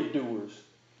rewarded doers.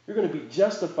 You're going to be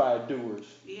justified doers.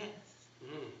 Yes.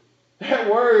 That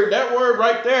word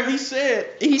right there, he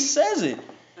says it.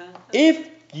 If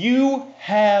you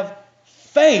have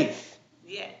faith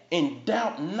and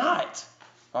doubt not.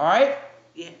 All right?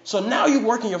 Yeah. So now you're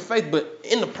working your faith, but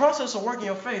in the process of working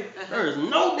your faith, there is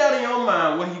no doubt in your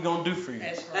mind what he's going to do for you.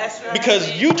 That's right.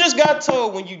 Because you just got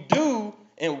told when you do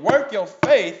and work your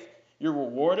faith, you're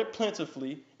rewarded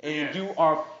plentifully and you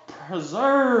are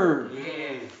preserved.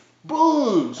 Yes.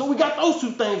 Boom. So we got those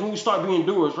two things when we start being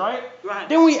doers, right? Right.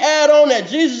 Then we add on that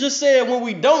Jesus just said when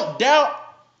we don't doubt,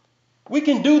 we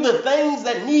can do the things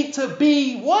that need to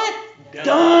be what?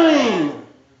 Done.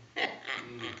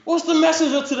 What's the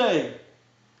message of today?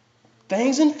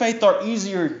 Things in faith are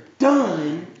easier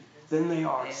done than they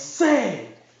are said.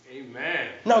 Amen.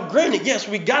 Now, granted, yes,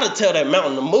 we got to tell that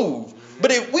mountain to move.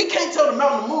 But if we can't tell the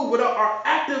mountain to move without our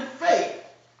active faith,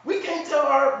 we can't tell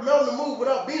our mountain to move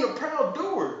without being a proud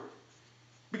doer.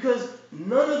 Because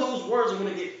none of those words are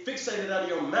going to get fixated out of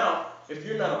your mouth if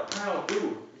you're not a proud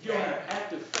doer, if you don't have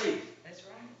active faith. That's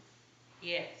right.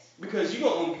 Yes. Because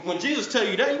when Jesus tell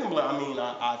you that, you're going to be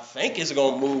like, I think it's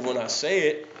going to move when I say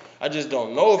it. I just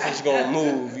don't know if it's going to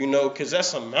move, because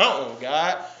that's a mountain,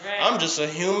 God. Right. I'm just a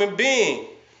human being.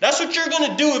 That's what you're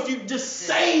going to do if you just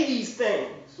say these things.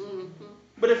 Mm-hmm.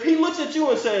 But if he looks at you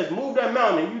and says, move that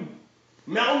mountain,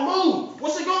 mountain move.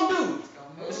 What's it going to do?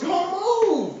 It's going to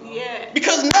move. Yeah.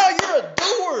 Because now you're a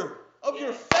doer of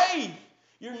your faith.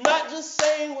 You're not just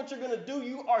saying what you're going to do.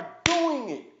 You are doing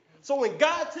it. So when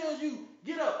God tells you,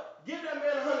 get up, give that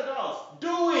man $100,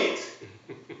 do it.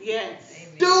 Yes.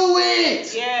 Do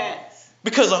it. Yes.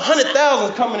 Because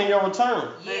 100,000 is coming in your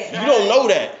return. That's You right. don't know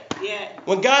that. Yeah.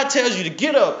 When God tells you to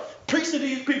get up, preach to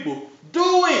these people,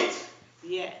 do it.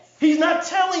 Yes. He's not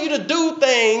telling you to do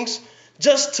things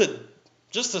just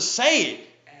to say it.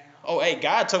 Oh, hey,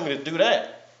 God told me to do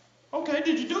that. Okay,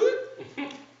 did you do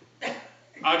it?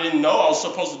 I didn't know I was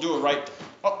supposed to do it right.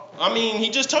 Oh, he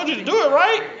just told you to do it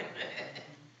right.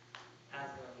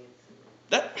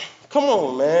 Come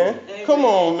on, man. Come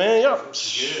on, man. Y'all.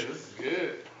 This is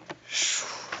good.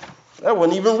 That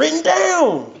wasn't even written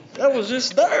down. That was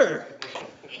just there.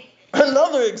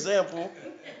 Another example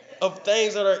of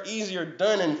things that are easier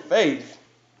done in faith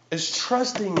is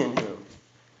trusting in Him.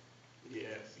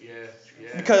 Yes.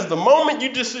 Because the moment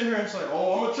you just sit here and say,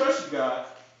 oh, I'm going to trust you, God.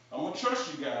 I'm going to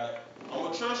trust you, God. I'm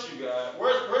going to trust you, God.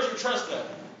 Where's your trust at?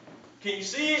 Can you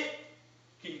see it?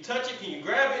 Can you touch it? Can you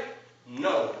grab it?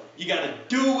 No. You got to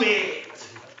do it.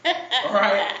 All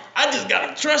right? I just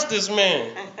got to trust this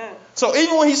man. So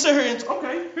even when he sit here and,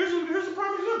 okay, here's a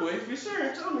prime example. If you sit here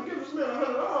and tell me, give this man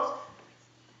 $100,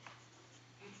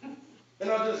 and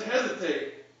I just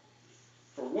hesitate,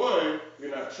 for one,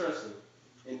 you're not trusting.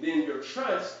 And then your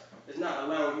trust is not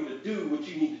allowing you to do what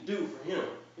you need to do for him.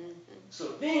 So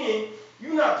then,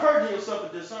 you're not purging yourself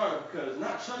of dishonor because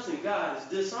not trusting God is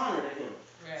dishonor to him.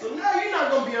 Right. So now you're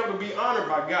not going to be able to be honored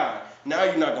by God. Now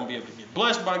you're not going to be able to get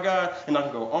blessed by God. And I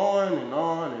can go on and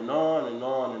on and on and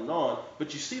on and on.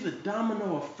 But you see the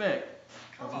domino effect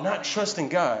of not trusting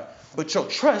God. But your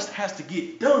trust has to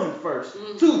get done first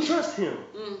to trust him.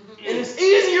 And it's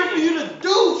easier for you to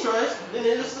do trust than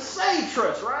it is to say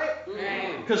trust, right?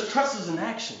 Because trust is an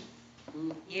action.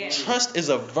 Trust is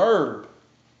a verb.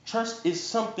 Trust is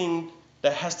something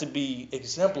that has to be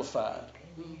exemplified.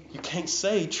 You can't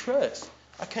say trust.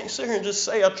 I can't sit here and just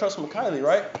say I trust McKiley,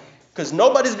 right? Because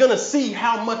nobody's going to see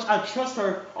how much I trust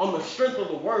her on the strength of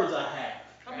the words I have.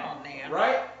 Come on now.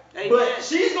 Right? Amen. But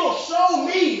she's going to show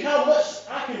me how much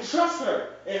I can trust her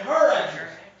and her actions.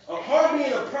 Of her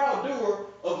being a proud doer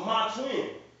of my twin.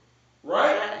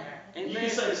 Right? Amen. You can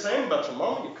say the same about your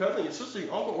mama, your cousin, your sister,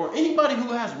 your uncle, or anybody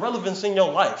who has relevance in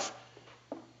your life.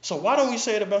 So why don't we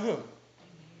say it about him?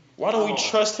 Why don't we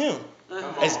trust him?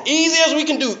 As easy as we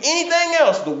can do anything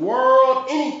else, the world,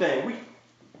 anything.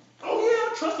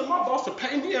 I trusted my boss to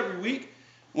pay me every week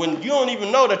when you don't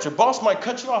even know that your boss might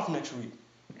cut you off next week.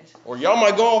 Or y'all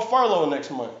might go on furlough next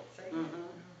month.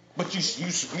 But you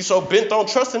so bent on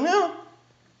trusting him.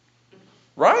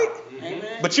 Right?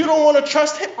 Amen. But you don't want to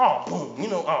trust him. Oh, boom.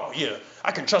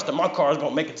 I can trust that my car is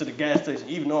going to make it to the gas station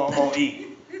even though I'm going to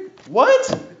eat.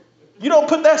 What? You don't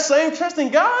put that same trust in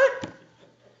God?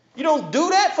 You don't do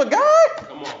that for God?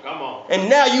 Come on. And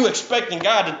now you expecting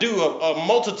God to do a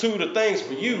multitude of things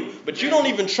for you, but you don't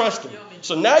even trust him.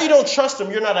 So now you don't trust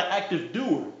him, you're not an active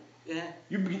doer. Yeah.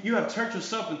 You have turned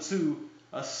yourself into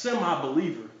a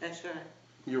semi-believer. That's right.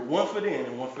 You're 1 foot in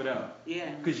and 1 foot out. Yeah.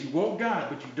 Because you want God,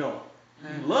 but you don't.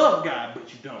 You love God,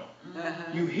 but you don't.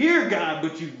 You hear God,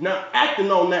 but you're not acting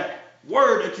on that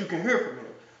word that you can hear from him.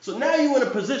 So now you're in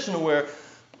a position where,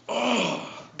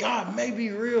 God may be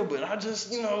real, but I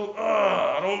just,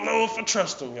 I don't know if I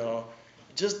trust him, y'all.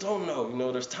 I just don't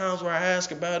know. There's times where I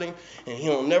ask about him, and he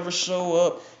don't never show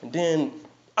up, and then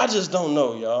I just don't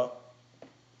know, y'all.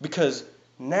 Because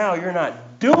now you're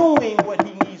not doing what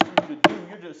he needs for you to do.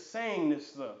 You're just saying this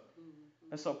stuff.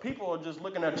 And so people are just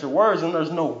looking at your words, and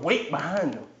there's no weight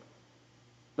behind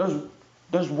them.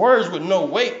 There's words with no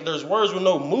weight. There's words with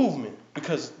no movement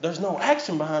because there's no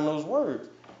action behind those words.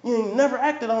 You ain't never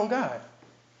acted on God.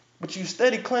 But you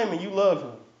steady claiming you love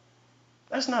him.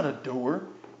 That's not a doer.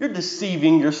 You're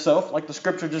deceiving yourself like the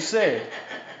scripture just said.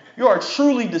 You are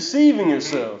truly deceiving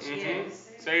yourselves.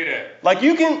 Say that. Like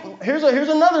here's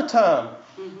another time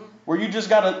where you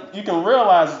can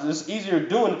realize it's easier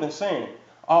doing it than saying it.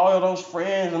 All of those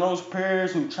friends and those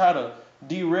peers who try to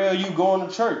derail you going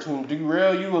to church, who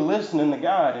derail you with listening to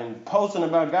God and posting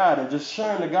about God and just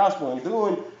sharing the gospel and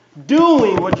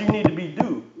doing what you need to be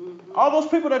do. All those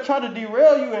people that try to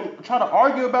derail you and try to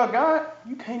argue about God,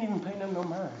 you can't even pay them no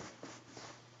mind.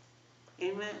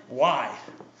 Amen. Why?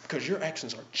 Because your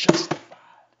actions are justified.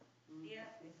 Yeah.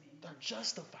 They're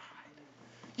justified.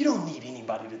 You don't need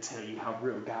anybody to tell you how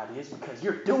real God is because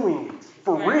you're doing it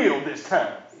for real this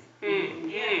time.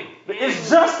 It's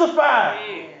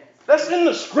justified. That's in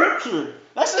the scripture.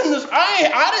 That's in this.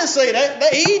 I didn't say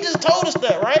that. He just told us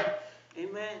that, right?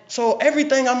 Amen. So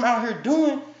everything I'm out here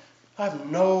doing, I have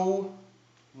no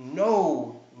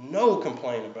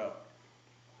complaint about.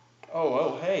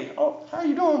 Hey, how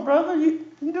you doing, brother? You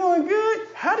doing good?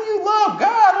 How do you love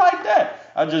God like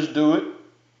that? I just do it.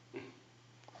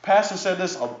 Pastor said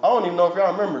this, I don't even know if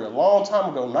y'all remember it, a long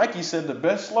time ago. Nike said the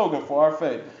best slogan for our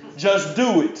faith, just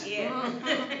do it. Yeah.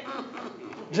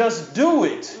 Just do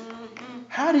it.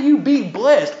 How do you be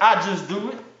blessed? I just do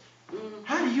it.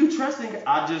 How do you trust in God?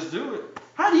 I just do it.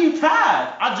 How do you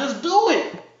tithe? I just do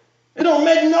it. It don't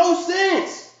make no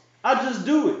sense. I just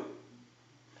do it.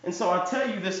 And so I tell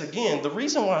you this again, the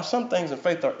reason why some things in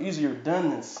faith are easier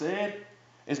done than said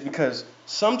is because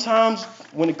sometimes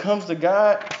when it comes to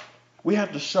God, we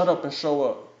have to shut up and show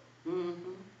up.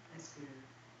 That's good.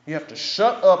 You have to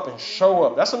shut up and show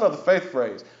up. That's another faith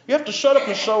phrase. You have to shut up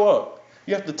and show up.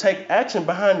 You have to take action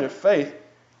behind your faith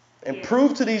and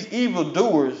prove to these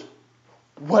evildoers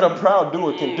what a proud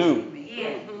doer can do.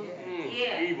 Yeah.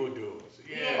 Evildoers.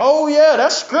 Yeah. Oh, yeah,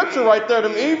 that's scripture right there.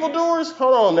 Them evildoers.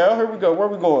 Hold on now. Here we go. Where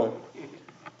are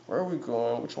we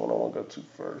going? Which one I want to go to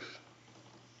first?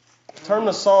 Turn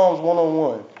to Psalms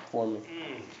 101 for me.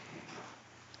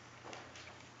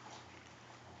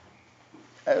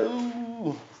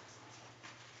 Oh.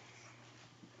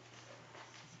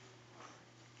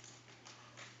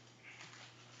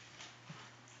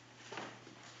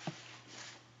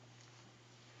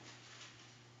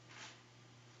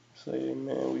 Say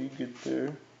amen when you get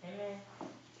there. Amen.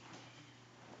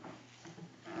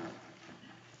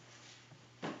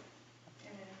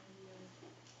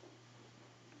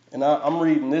 And I'm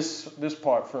reading this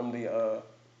part from the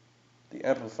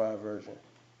Amplified version.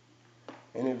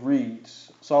 And it reads,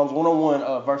 Psalms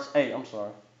 101 verse 8,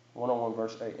 101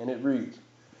 verse 8. And it reads,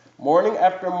 morning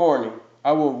after morning,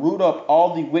 I will root up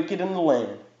all the wicked in the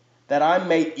land, that I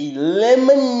may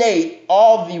eliminate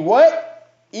all the what?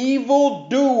 Evil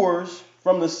doers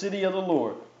from the city of the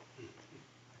Lord.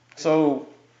 So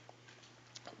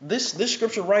this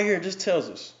scripture right here just tells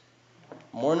us,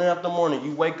 morning after morning,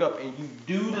 you wake up and you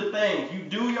do the things. You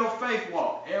do your faith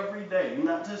walk every day. You're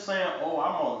not just saying, I'm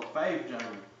on a faith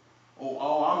journey.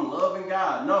 I'm loving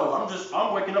God. No,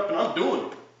 I'm waking up and I'm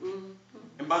doing it.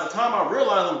 And by the time I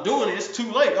realize I'm doing it, it's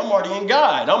too late. I'm already in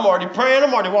God. I'm already praying.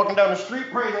 I'm already walking down the street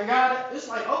praising God. It's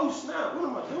like, oh snap, what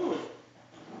am I doing?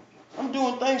 I'm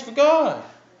doing things for God.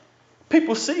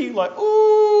 People see you like,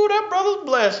 ooh, that brother's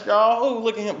blessed, y'all. Oh,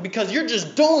 look at him. Because you're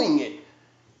just doing it.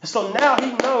 So now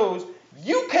he knows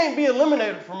you can't be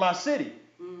eliminated from my city.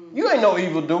 You ain't no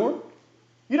evildoer.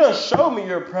 You done showed me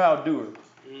you're a proud doer.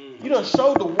 You done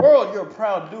showed the world you're a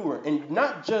proud doer. And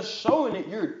not just showing it,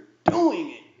 you're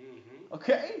doing it.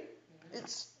 Okay?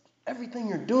 It's everything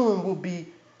you're doing will be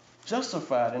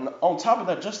justified. And on top of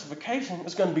that justification,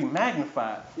 it's going to be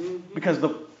magnified. Because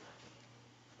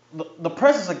the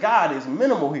presence of God is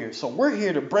minimal here. So we're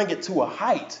here to bring it to a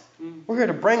height. We're here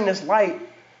to bring this light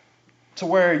to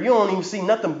where you don't even see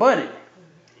nothing but it.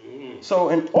 So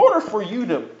in order for you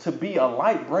to be a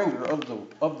light bringer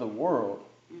of the world,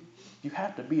 you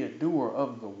have to be a doer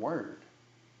of the word.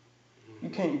 You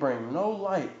can't bring no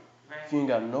light if you ain't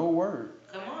got no word.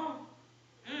 Come on.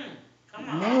 Come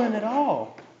on. None at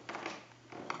all.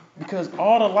 Because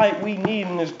all the light we need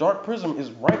in this dark prism is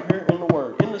right here in the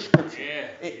word, in the scripture.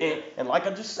 And like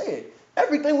I just said,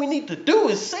 everything we need to do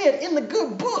is said in the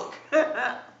good book.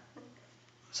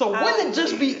 So wouldn't it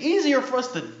just be easier for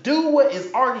us to do what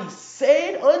is already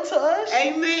said unto us?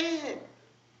 Amen.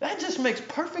 That just makes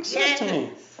perfect sense to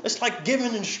me. It's like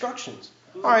giving instructions.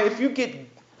 All right, if you get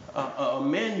a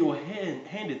manual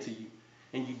handed to you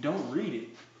and you don't read it,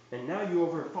 and now you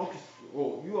over here focused,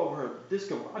 or you over here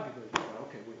discombobulated.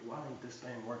 Okay, wait, why ain't this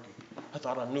thing working? I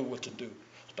thought I knew what to do.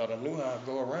 I thought I knew how to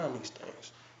go around these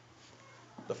things.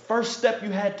 The first step you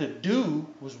had to do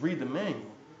was read the manual.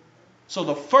 So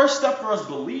the first step for us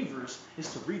believers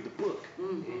is to read the book.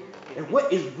 And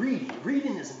what is reading?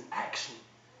 Reading is an action.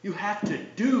 You have to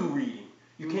do reading.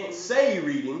 You can't say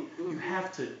reading. You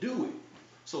have to do it.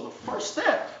 So the first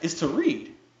step is to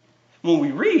read. When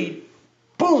we read,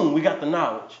 boom, we got the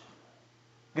knowledge.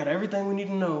 Got everything we need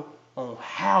to know on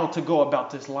how to go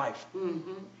about this life,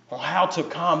 on how to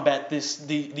combat these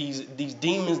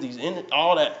demons,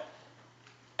 all that.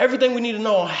 Everything we need to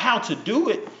know on how to do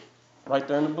it, right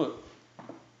there in the book.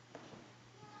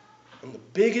 And the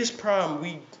biggest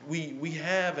problem we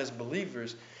have as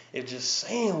believers is just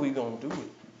saying we're going to do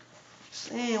it.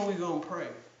 Saying we're going to pray.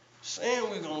 Saying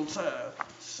we're going to tithe.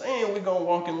 Saying we're going to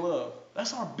walk in love.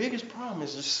 That's our biggest problem,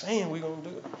 is just saying we're going to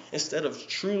do it. Instead of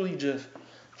truly just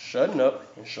shutting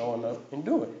up and showing up and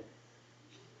doing it.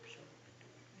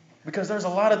 Because there's a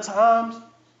lot of times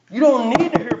you don't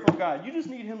need to hear from God. You just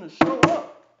need him to show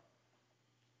up.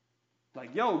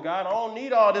 Like, yo, God, I don't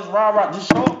need all this rah-rah. Just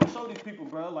show up and show these people,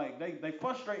 bro. Like, they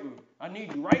frustrate me. I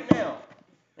need you right now.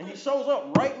 And he shows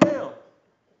up right now.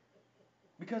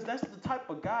 Because that's the type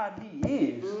of God he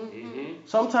is.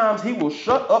 Sometimes he will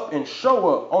shut up and show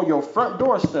up on your front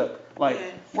doorstep. Like,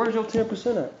 where's your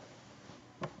 10% at?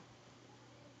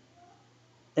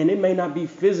 And it may not be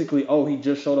physically, oh, he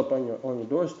just showed up on your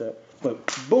doorstep. But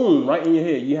boom, right in your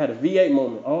head, you had a V8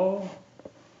 moment. Oh,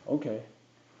 okay.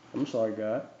 I'm sorry,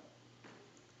 God.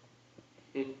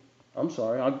 I'm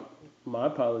sorry. My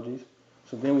apologies.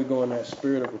 So then we go in that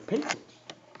spirit of repentance.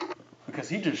 Because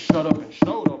he just shut up and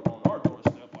showed up on our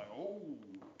doorstep. Like, oh,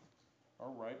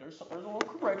 all right, there's a little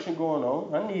correction going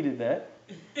on. I needed that.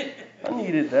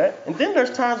 And then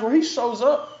there's times where he shows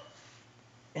up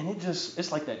and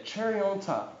it's like that cherry on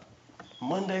top.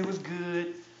 Monday was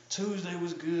good. Tuesday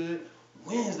was good.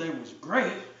 Wednesday was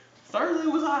great. Thursday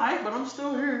was all right, but I'm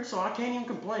still here, so I can't even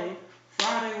complain.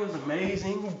 Friday was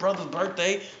amazing. My brother's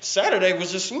birthday. Saturday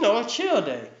was just, a chill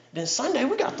day. Then Sunday,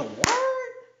 we got the word.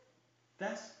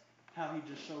 That's how he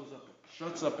just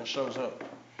shuts up and shows up.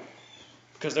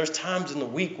 Because there's times in the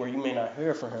week where you may not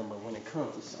hear from him, but when it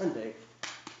comes to Sunday,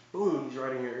 boom, he's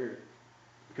right in your ear.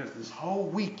 Because this whole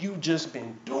week, you've just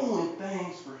been doing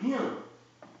things for him.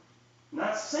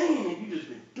 Not saying it, you just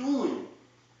been doing it.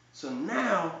 So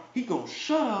now, he going to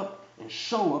shut up and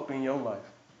show up in your life.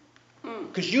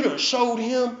 Because you done showed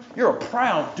him you're a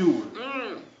proud doer.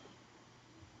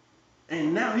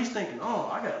 And now he's thinking, oh,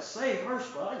 I got to save her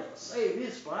spot. I got to save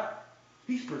his spot.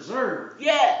 He's preserved.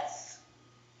 Yes.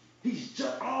 He's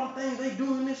just all the things they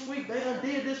doing this week, they done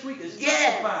did this week is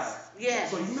justified.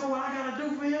 Yes. So you know what I got to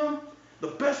do for him? The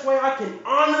best way I can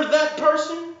honor that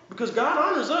person, because God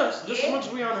honors us just as much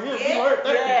as we honor him. We learned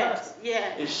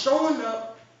that is showing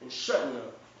up and shutting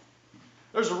up.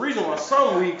 There's a reason why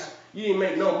some weeks you didn't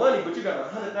make no money, but you got a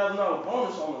 $100,000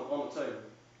 bonus on the table.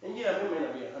 And yeah, it may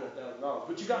not be $100,000,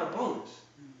 but you got a bonus.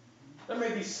 There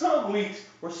may be some weeks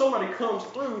where somebody comes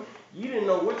through, you didn't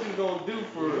know what you were going to do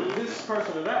for this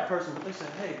person or that person, but they said,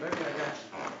 hey, baby, I got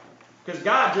you. Because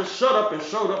God just shut up and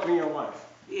showed up in your life.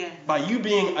 Yeah. By you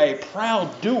being a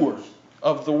proud doer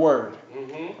of the word.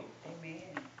 Amen.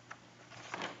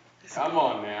 Come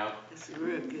on now. That's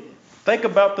real good. Think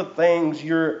about the things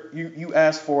you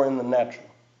ask for in the natural.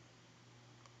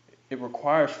 It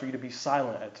requires for you to be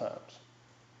silent at times.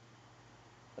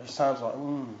 There's times like,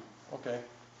 okay,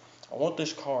 I want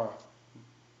this car,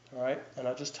 all right? And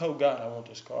I just told God I want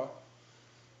this car.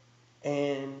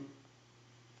 And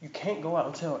you can't go out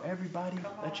and tell everybody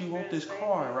that you want this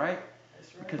car, right?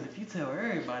 Because if you tell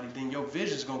everybody, then your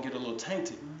vision's going to get a little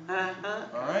tainted. All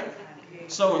right?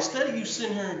 So instead of you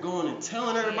sitting here and going and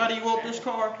telling everybody you want this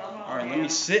car, all right, let me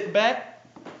sit back.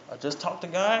 I just talked to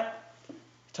God. He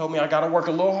told me I got to work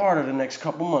a little harder the next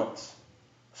couple months.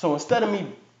 So instead of me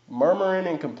murmuring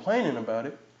and complaining about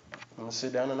it, I'm going to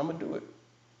sit down and I'm going to do it.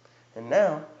 And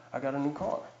now I got a new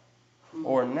car.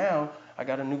 Or now I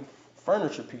got a new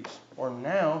furniture piece. Or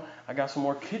now I got some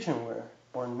more kitchenware.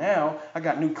 Or now I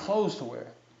got new clothes to wear.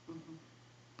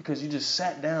 Because you just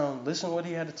sat down, listened to what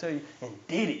he had to tell you, and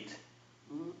did it.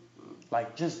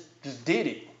 Like, just did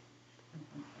it.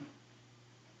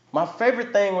 My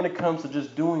favorite thing when it comes to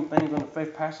just doing things on the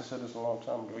faith, Pastor said this a long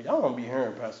time ago. Y'all don't be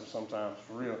hearing Pastor sometimes,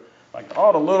 for real. Like,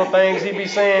 all the little things he be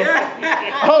saying,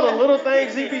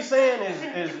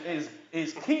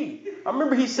 is key. I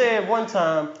remember he said one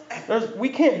time, we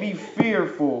can't be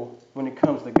fearful when it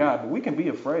comes to God, but we can be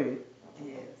afraid.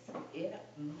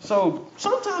 So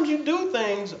sometimes you do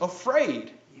things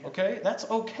afraid, okay? That's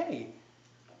okay.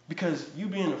 Because you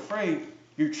being afraid,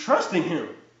 you're trusting him.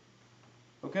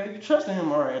 Okay? You're trusting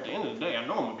him, all right, at the end of the day, I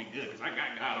know I'm going to be good because I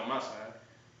got God on my side.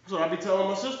 So I be telling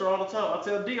my sister all the time. I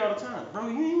tell D all the time, bro,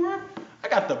 you ain't right. I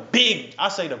got the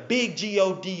big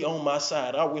G-O-D on my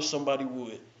side. I wish somebody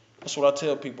would. That's what I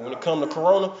tell people. When it comes to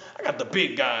Corona, I got the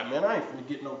big guy, man. I ain't finna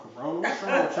get no Corona. What's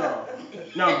wrong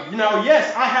with y'all? Now,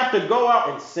 yes, I have to go out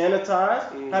and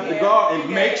sanitize. I have to go out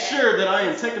and make sure that I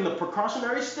am taking the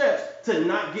precautionary steps to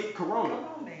not get Corona.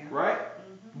 Right?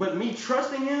 But me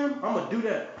trusting him, I'm going to do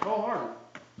that wholeheartedly.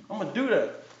 I'm going to do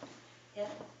that. Yeah.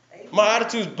 My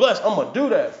attitude's blessed. I'm going to do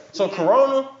that. So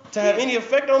Corona, to have any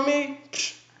effect on me,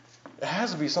 it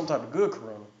has to be some type of good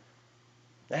Corona.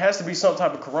 It has to be some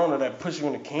type of Corona that puts you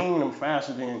in the kingdom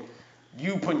faster than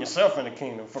you putting yourself in the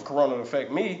kingdom for Corona to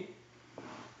affect me.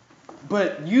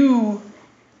 But you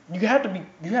have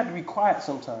to be quiet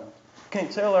sometimes. You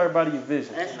can't tell everybody your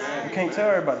vision. That's right. You can't tell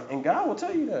everybody. And God will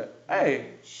tell you that.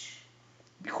 Hey,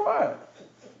 be quiet.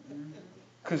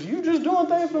 Because you just doing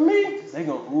things for me. They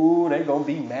gonna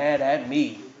be mad at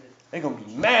me. They gonna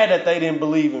be mad that they didn't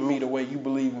believe in me the way you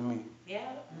believe in me.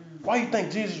 Yeah. Why you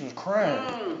think Jesus was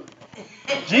crying?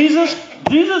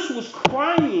 Jesus was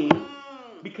crying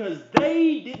because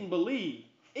they didn't believe.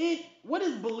 What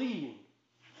is believing?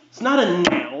 It's not a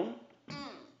noun.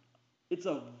 It's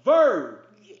a verb.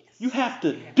 You have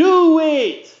to do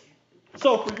it.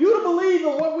 So for you to believe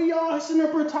in what we all sitting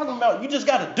up here talking about, you just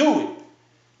got to do it.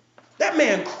 That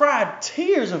man cried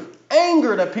tears of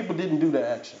anger that people didn't do the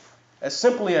action. As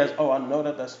simply as, I know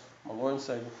that that's my Lord and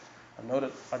Savior. I know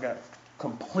that I got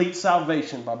complete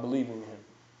salvation by believing in him.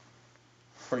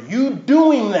 For you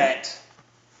doing that,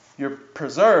 you're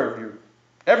preserved.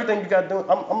 Everything you got to do,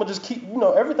 I'm going to just keep,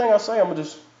 everything I say, I'm going to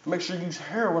just make sure you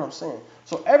hear what I'm saying.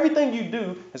 So everything you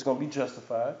do is going to be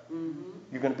justified. Mm-hmm.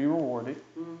 You're going to be rewarded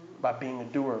by being a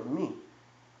doer of me.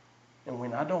 And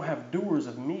when I don't have doers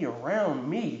of me around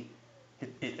me,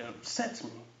 it upsets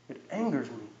me. It angers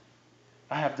me.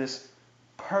 I have this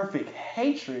perfect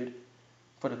hatred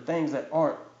for the things that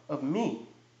aren't of me.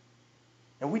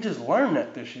 And we just learned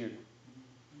that this year.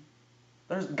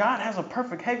 God has a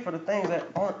perfect hate for the things that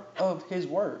aren't of his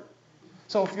word.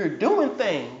 So if you're doing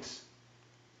things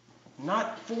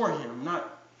not for him,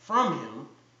 not from him,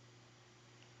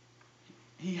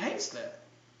 he hates that.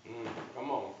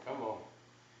 Come on.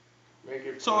 Make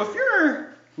it. So if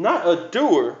you're not a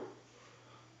doer,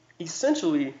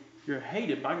 essentially you're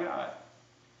hated by God.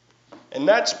 And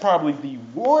that's probably the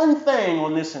one thing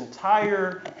on this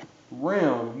entire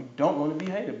realm you don't want to be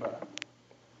hated by.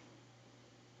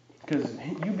 Because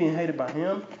you being hated by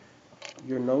him,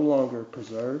 you're no longer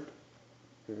preserved.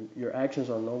 Your actions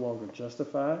are no longer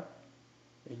justified.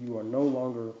 And you are no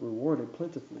longer rewarded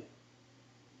plentifully.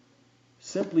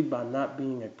 Simply by not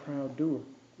being a proud doer.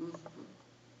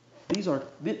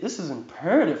 This is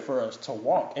imperative for us to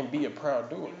walk and be a proud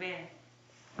doer.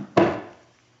 Amen.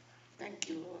 Thank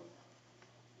you, Lord.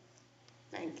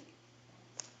 Thank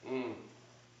you.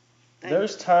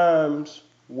 There's times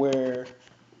where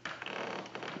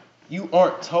you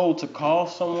aren't told to call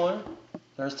someone.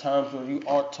 There's times where you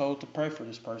aren't told to pray for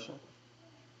this person.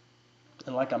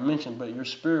 And like I mentioned, but your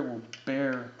spirit will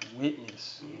bear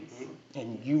witness.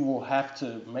 And you will have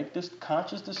to make this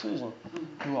conscious decision.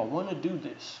 Do I want to do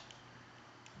this?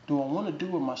 Do I want to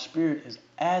do what my spirit is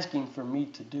asking for me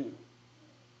to do?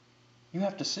 You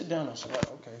have to sit down and say,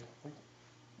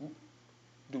 okay,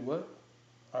 do what?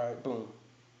 All right, boom.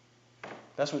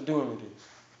 That's what doing it is.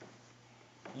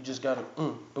 You just got to,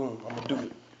 boom, I'm going to do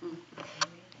it.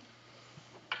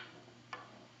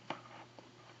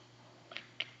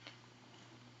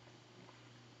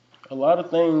 A lot of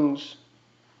things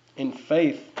in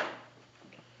faith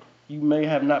you may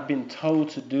have not been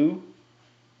told to do,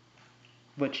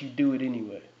 but you do it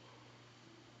anyway.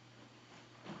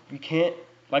 You can't,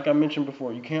 like I mentioned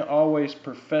before, you can't always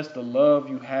profess the love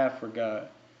you have for God.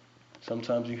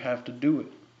 Sometimes you have to do it.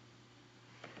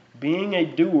 Being a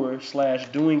doer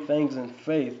 / doing things in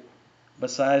faith,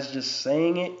 besides just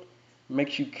saying it,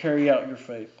 makes you carry out your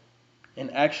faith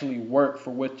and actually work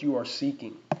for what you are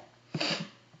seeking.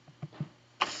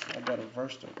 I got a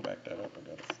verse to back that up. I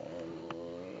got to find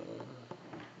one.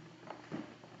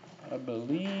 I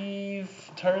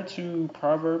believe, turn to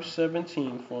Proverbs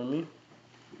 17 for me.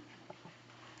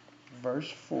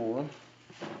 Verse 4.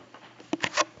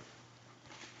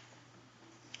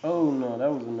 Oh no,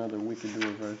 that was another wicked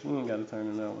doer verse. You ain't got to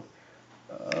turn to that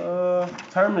one.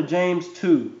 Turn to James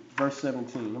 2, verse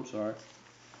 17. I'm sorry.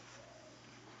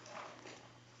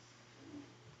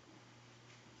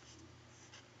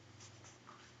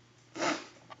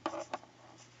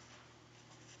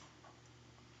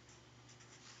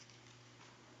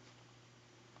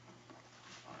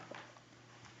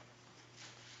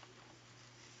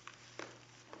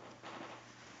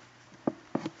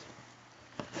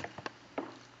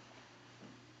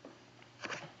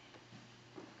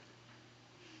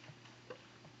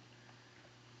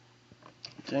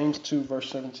 James 2, verse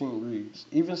 17 reads,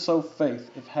 even so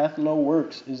faith, if hath no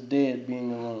works, is dead,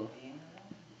 being alone.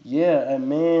 Yeah, a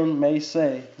man may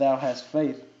say, thou hast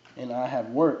faith, and I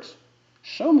have works.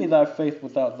 Show me thy faith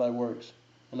without thy works,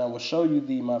 and I will show you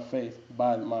thee my faith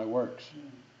by my works.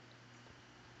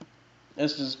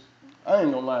 It's just, I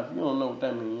ain't gonna lie, if you don't know what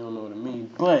that means, you don't know what it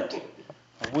means. But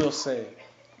I will say,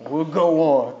 I will go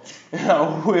on, and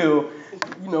I will,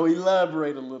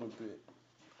 elaborate a little bit.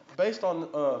 Based on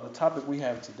the topic we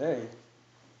have today,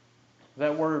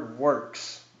 that word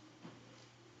works,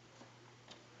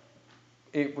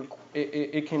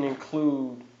 it can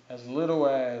include as little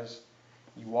as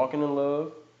you walking in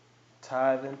love,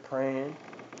 tithing, praying,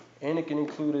 and it can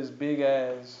include as big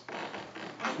as,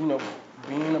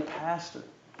 being a pastor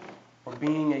or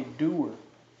being a doer.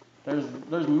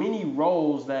 There's many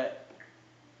roles that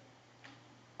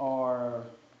are,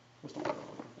 what's the word I'm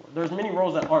looking for? There's many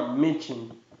roles that aren't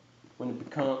mentioned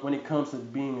when it comes to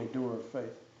being a doer of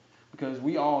faith, because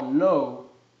we all know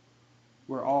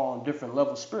we're all on different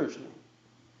levels spiritually,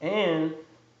 and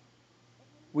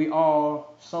we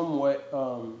all somewhat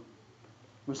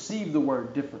receive the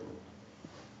word differently.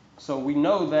 So we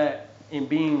know that in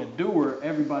being a doer,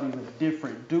 everybody's a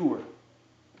different doer.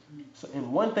 So,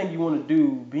 and one thing you want to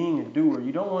do, being a doer,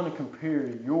 you don't want to compare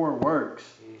your works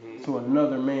to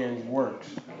another man's works.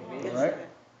 Right?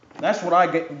 That's what I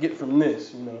get from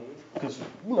this, because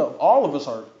all of us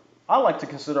are. I like to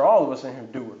consider all of us in here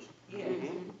doers.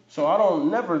 So I don't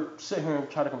never sit here and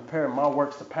try to compare my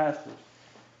works to pastors.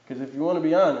 Because if you want to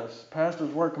be honest,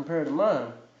 pastor's work compared to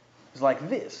mine is like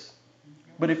this.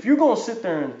 But if you're going to sit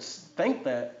there and think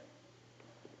that,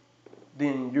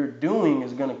 then your doing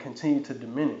is going to continue to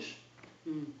diminish.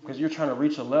 Because you're trying to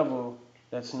reach a level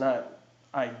that's not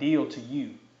ideal to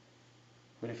you.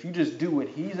 But if you just do what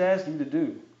he's asked you to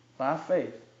do by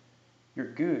faith, you're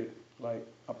good. Like,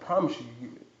 I promise you,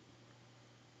 you're good.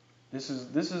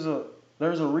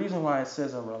 There's a reason why it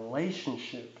says a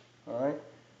relationship, all right?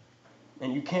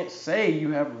 And you can't say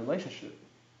you have a relationship.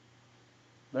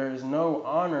 There is no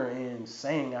honor in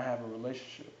saying I have a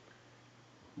relationship,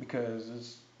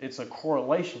 because it's a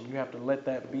correlation. You have to let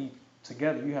that be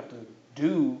together. You have to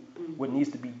do what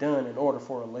needs to be done in order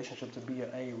for a relationship to be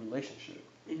a relationship.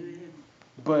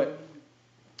 But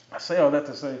I say all that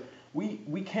to say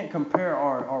we can't compare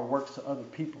our works to other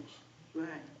people's. Right.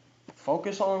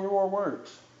 Focus on your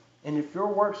works. And if your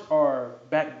works are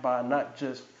backed by not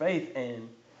just faith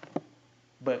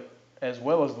but as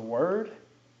well as the word,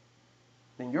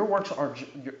 then your works are,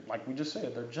 like we just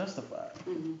said, they're justified.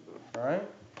 All right?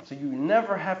 So you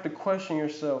never have to question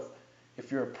yourself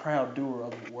if you're a proud doer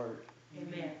of the word.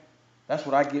 Amen. That's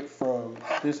what I get from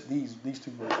these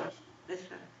two verses. That's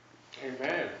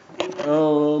right.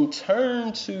 Amen.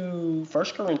 Turn to 1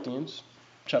 Corinthians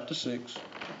chapter 6.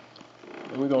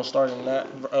 And we're going to start in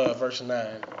verse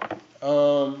 9.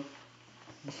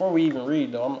 Before we even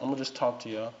read, though, I'm going to just talk to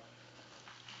y'all.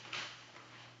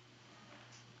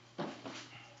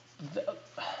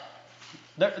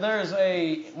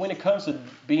 When it comes to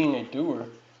being a doer,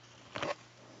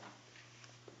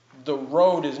 the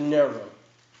road is narrow.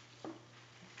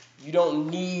 You don't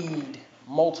need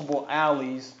multiple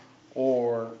alleys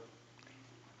or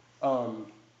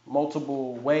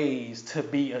multiple ways to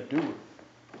be a doer.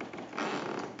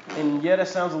 And yeah, that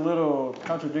sounds a little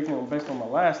contradictory based on my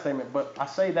last statement, but I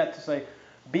say that to say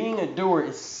being a doer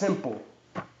is simple.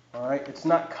 All right? It's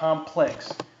not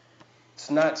complex.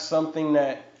 It's not something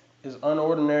that is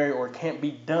unordinary or can't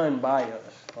be done by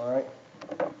us. All right?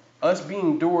 Us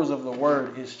being doers of the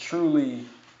word is truly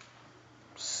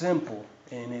simple,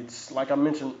 and it's, like I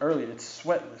mentioned earlier, it's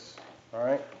sweatless. All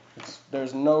right?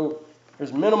 There's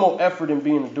minimal effort in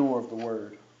being a doer of the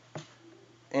word.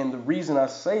 And the reason I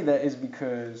say that is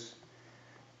because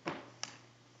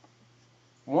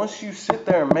once you sit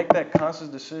there and make that conscious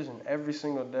decision every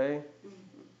single day,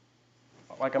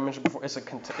 like I mentioned before,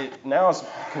 now it's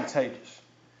contagious.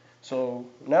 So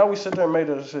now we sit there and make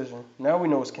the decision. Now we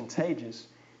know it's contagious.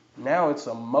 Now it's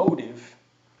a motive.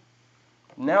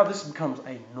 Now this becomes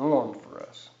a norm for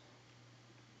us.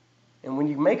 And when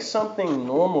you make something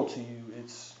normal to you,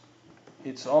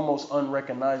 it's almost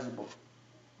unrecognizable.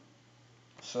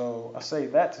 So I say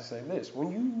that to say this.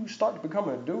 When you start to become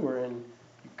a doer and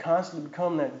you constantly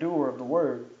become that doer of the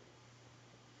word,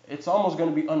 it's almost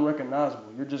going to be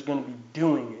unrecognizable. You're just going to be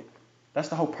doing it. That's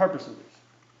the whole purpose of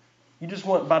this.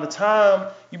 By the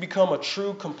time you become a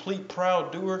true, complete,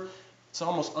 proud doer, it's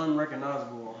almost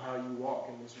unrecognizable on how you walk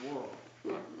in this world.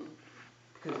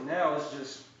 Because now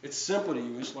it's simple to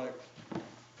you. It's like,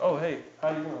 oh, hey, how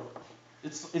you doing?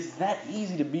 It's that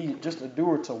easy to be just a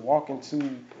doer, to walk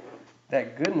into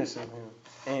that goodness of him.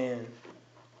 And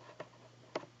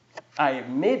I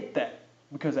admit that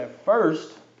because at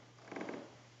first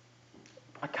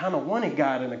I kind of wanted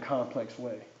God in a complex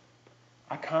way.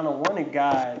 I kind of wanted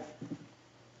God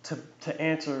to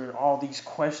answer all these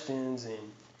questions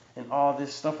and all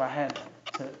this stuff I had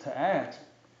to ask.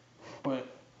 But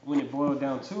when it boiled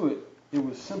down to it, it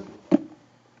was simple.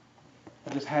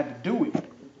 I just had to do it.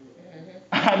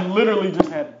 I literally just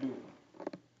had to do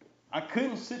it. I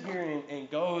couldn't sit here and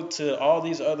go to all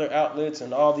these other outlets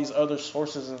and all these other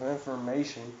sources of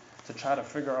information to try to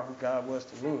figure out who God was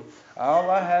to me. All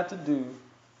I had to do,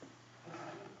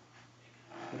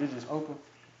 did it just open?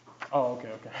 Oh,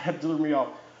 okay. That threw me off.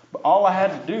 But all I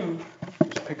had to do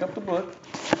was pick up the book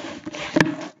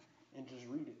and just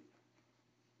read it.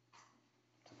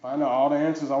 To find out all the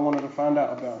answers I wanted to find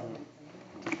out about him.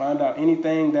 To find out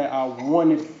anything that I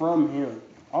wanted from him.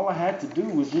 All I had to do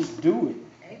was just do it.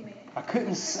 Amen. I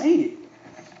couldn't say it.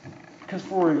 Because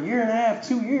for a year and a half,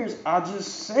 2 years, I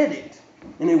just said it.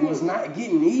 And it was not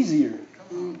getting easier.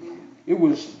 It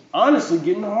was honestly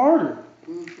getting harder.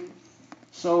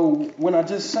 So when I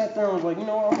just sat there and was like, you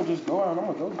know what, I'm going to just go out and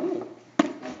I'm going to go do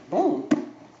it. Boom.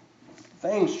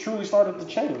 Things truly started to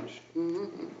change.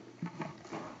 I'm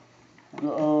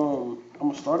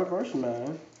going to start at verse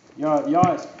 9. Y'all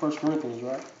at 1 Corinthians,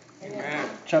 right? Amen.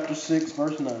 Chapter 6,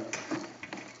 verse 9.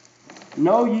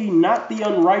 Know ye not the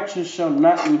unrighteous shall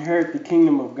not inherit the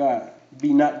kingdom of God.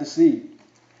 Be not deceived.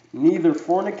 Neither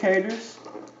fornicators,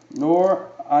 nor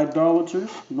idolaters,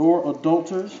 nor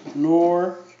adulterers,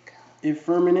 nor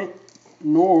effeminate,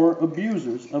 nor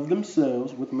abusers of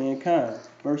themselves with mankind.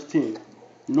 Verse 10.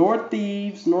 Nor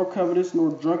thieves, nor covetous, nor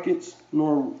drunkards,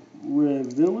 nor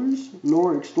revilers,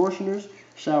 nor extortioners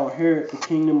shall inherit the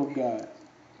kingdom of God.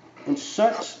 And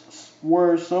such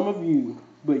were some of you,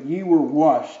 but ye were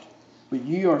washed, but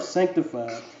ye are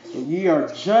sanctified, and ye are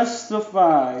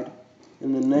justified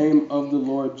in the name of the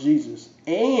Lord Jesus,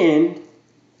 and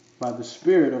by the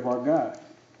Spirit of our God.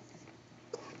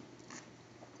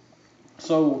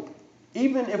 So,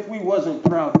 even if we wasn't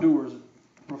proud doers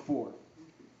before,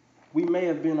 we may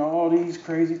have been all these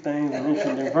crazy things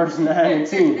mentioned in verse 9 and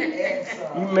 10.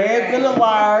 You may have been a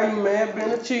liar, you may have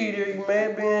been a cheater, you may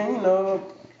have been,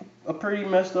 a pretty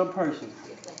messed up person.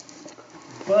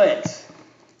 But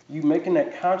you making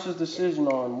that conscious decision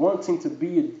on wanting to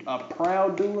be a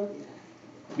proud doer,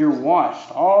 you're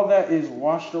washed. All that is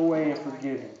washed away and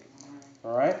forgiven.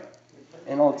 All right?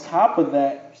 And on top of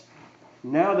that,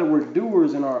 now that we're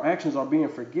doers and our actions are being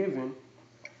forgiven,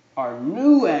 our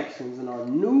new actions and our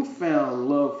newfound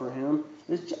love for him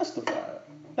is justified.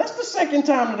 That's the second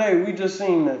time today we just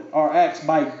seen that our acts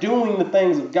by doing the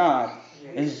things of God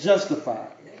is justified.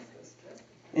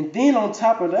 And then on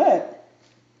top of that,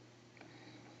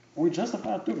 we're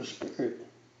justified through the Spirit.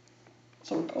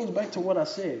 So it goes back to what I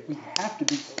said. We have to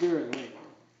be Spirit-led.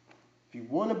 If you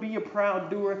want to be a proud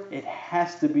doer, it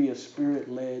has to be a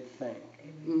Spirit-led thing.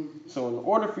 So in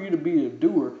order for you to be a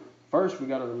doer, first we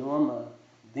got to renew our mind.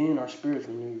 Then our spirit's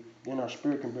renewed. Then our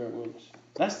spirit can bear witness.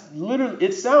 That's literally,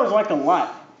 it sounds like a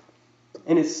lot.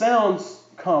 And it sounds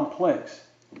complex.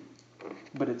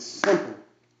 But it's simple.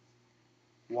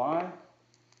 Why?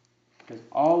 Because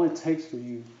all it takes for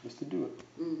you is to do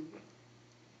it.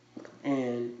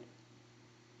 And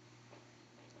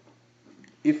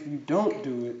if you don't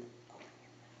do it,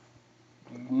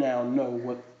 you now know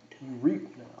what you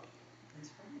reap now.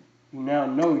 You now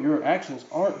know your actions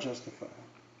aren't justified.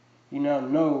 You now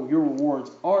know your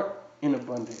rewards aren't in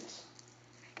abundance.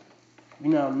 You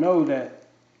now know that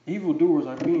evildoers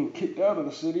are being kicked out of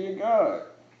the city of God.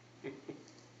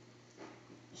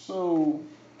 So,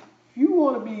 if you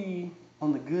want to be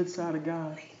on the good side of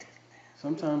God,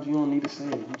 sometimes you don't need to say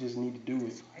it. You just need to do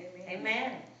it.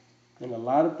 Amen. And a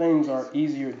lot of things are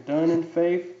easier done in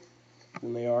faith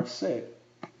than they are said.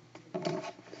 And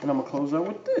I'm going to close out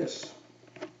with this.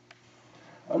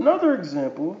 Another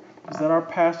example is that our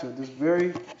pastor, this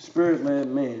very Spirit-led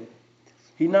man,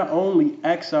 he not only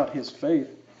acts out his faith,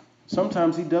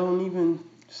 sometimes he doesn't even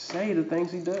say the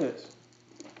things he does.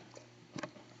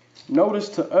 Notice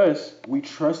to us, we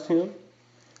trust him.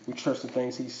 We trust the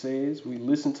things he says. We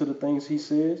listen to the things he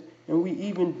says. And we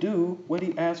even do what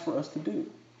he asks for us to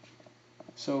do.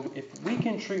 So if we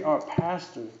can treat our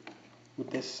pastor with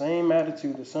this same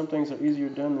attitude that some things are easier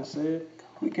done than said,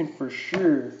 we can for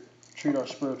sure treat our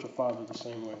spiritual father the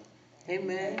same way.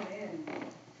 Amen.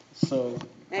 So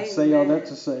I say all that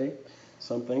to say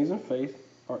some things in faith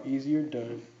are easier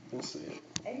done than said.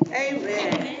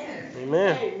 Amen.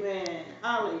 Amen. Amen.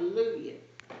 Hallelujah.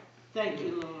 Thank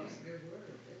you, Lord.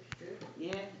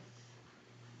 Yeah.